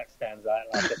well, because that stands out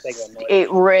like a thing on night.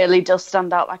 It really does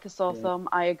stand out like a sore thumb.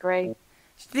 I agree.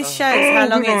 This shows how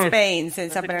long it's been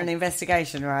since I've been on an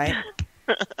investigation, right?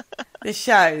 This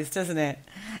shows, doesn't it?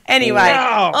 Anyway,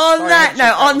 on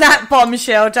that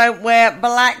bombshell, don't wear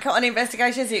black on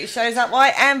investigations. It shows up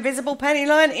white, and visible penny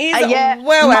line is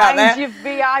well out mind there. your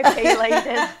VIP,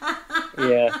 ladies.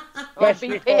 Yeah. Or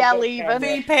Especially if I've BPL got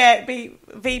even. cameras.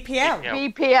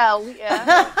 VPL, BPL,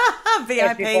 yeah. Especially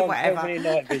if VIP, I'm whatever. filming in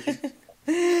night vision.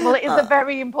 Well, it is a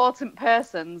very important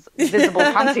person's visible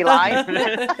panty line.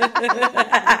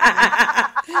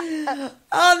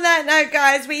 On that note,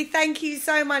 guys, we thank you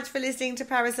so much for listening to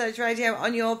Parasearch Radio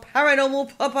on your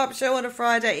Paranormal Pop Up Show on a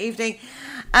Friday evening.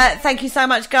 Thank you so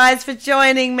much, guys, for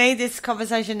joining me. This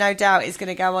conversation, no doubt, is going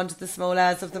to go on to the small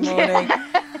hours of the morning.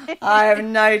 I have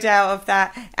no doubt of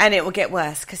that. And it will get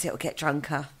worse because it will get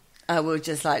drunker. I would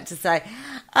just like to say.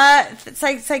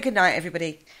 Say good night,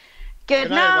 everybody. Good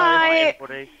night.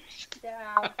 Everybody.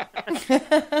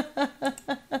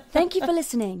 Thank you for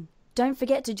listening. Don't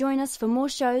forget to join us for more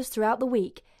shows throughout the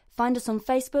week. Find us on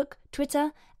Facebook,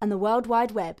 Twitter, and the World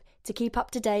Wide Web to keep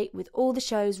up to date with all the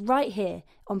shows right here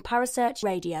on Parasearch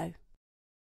Radio.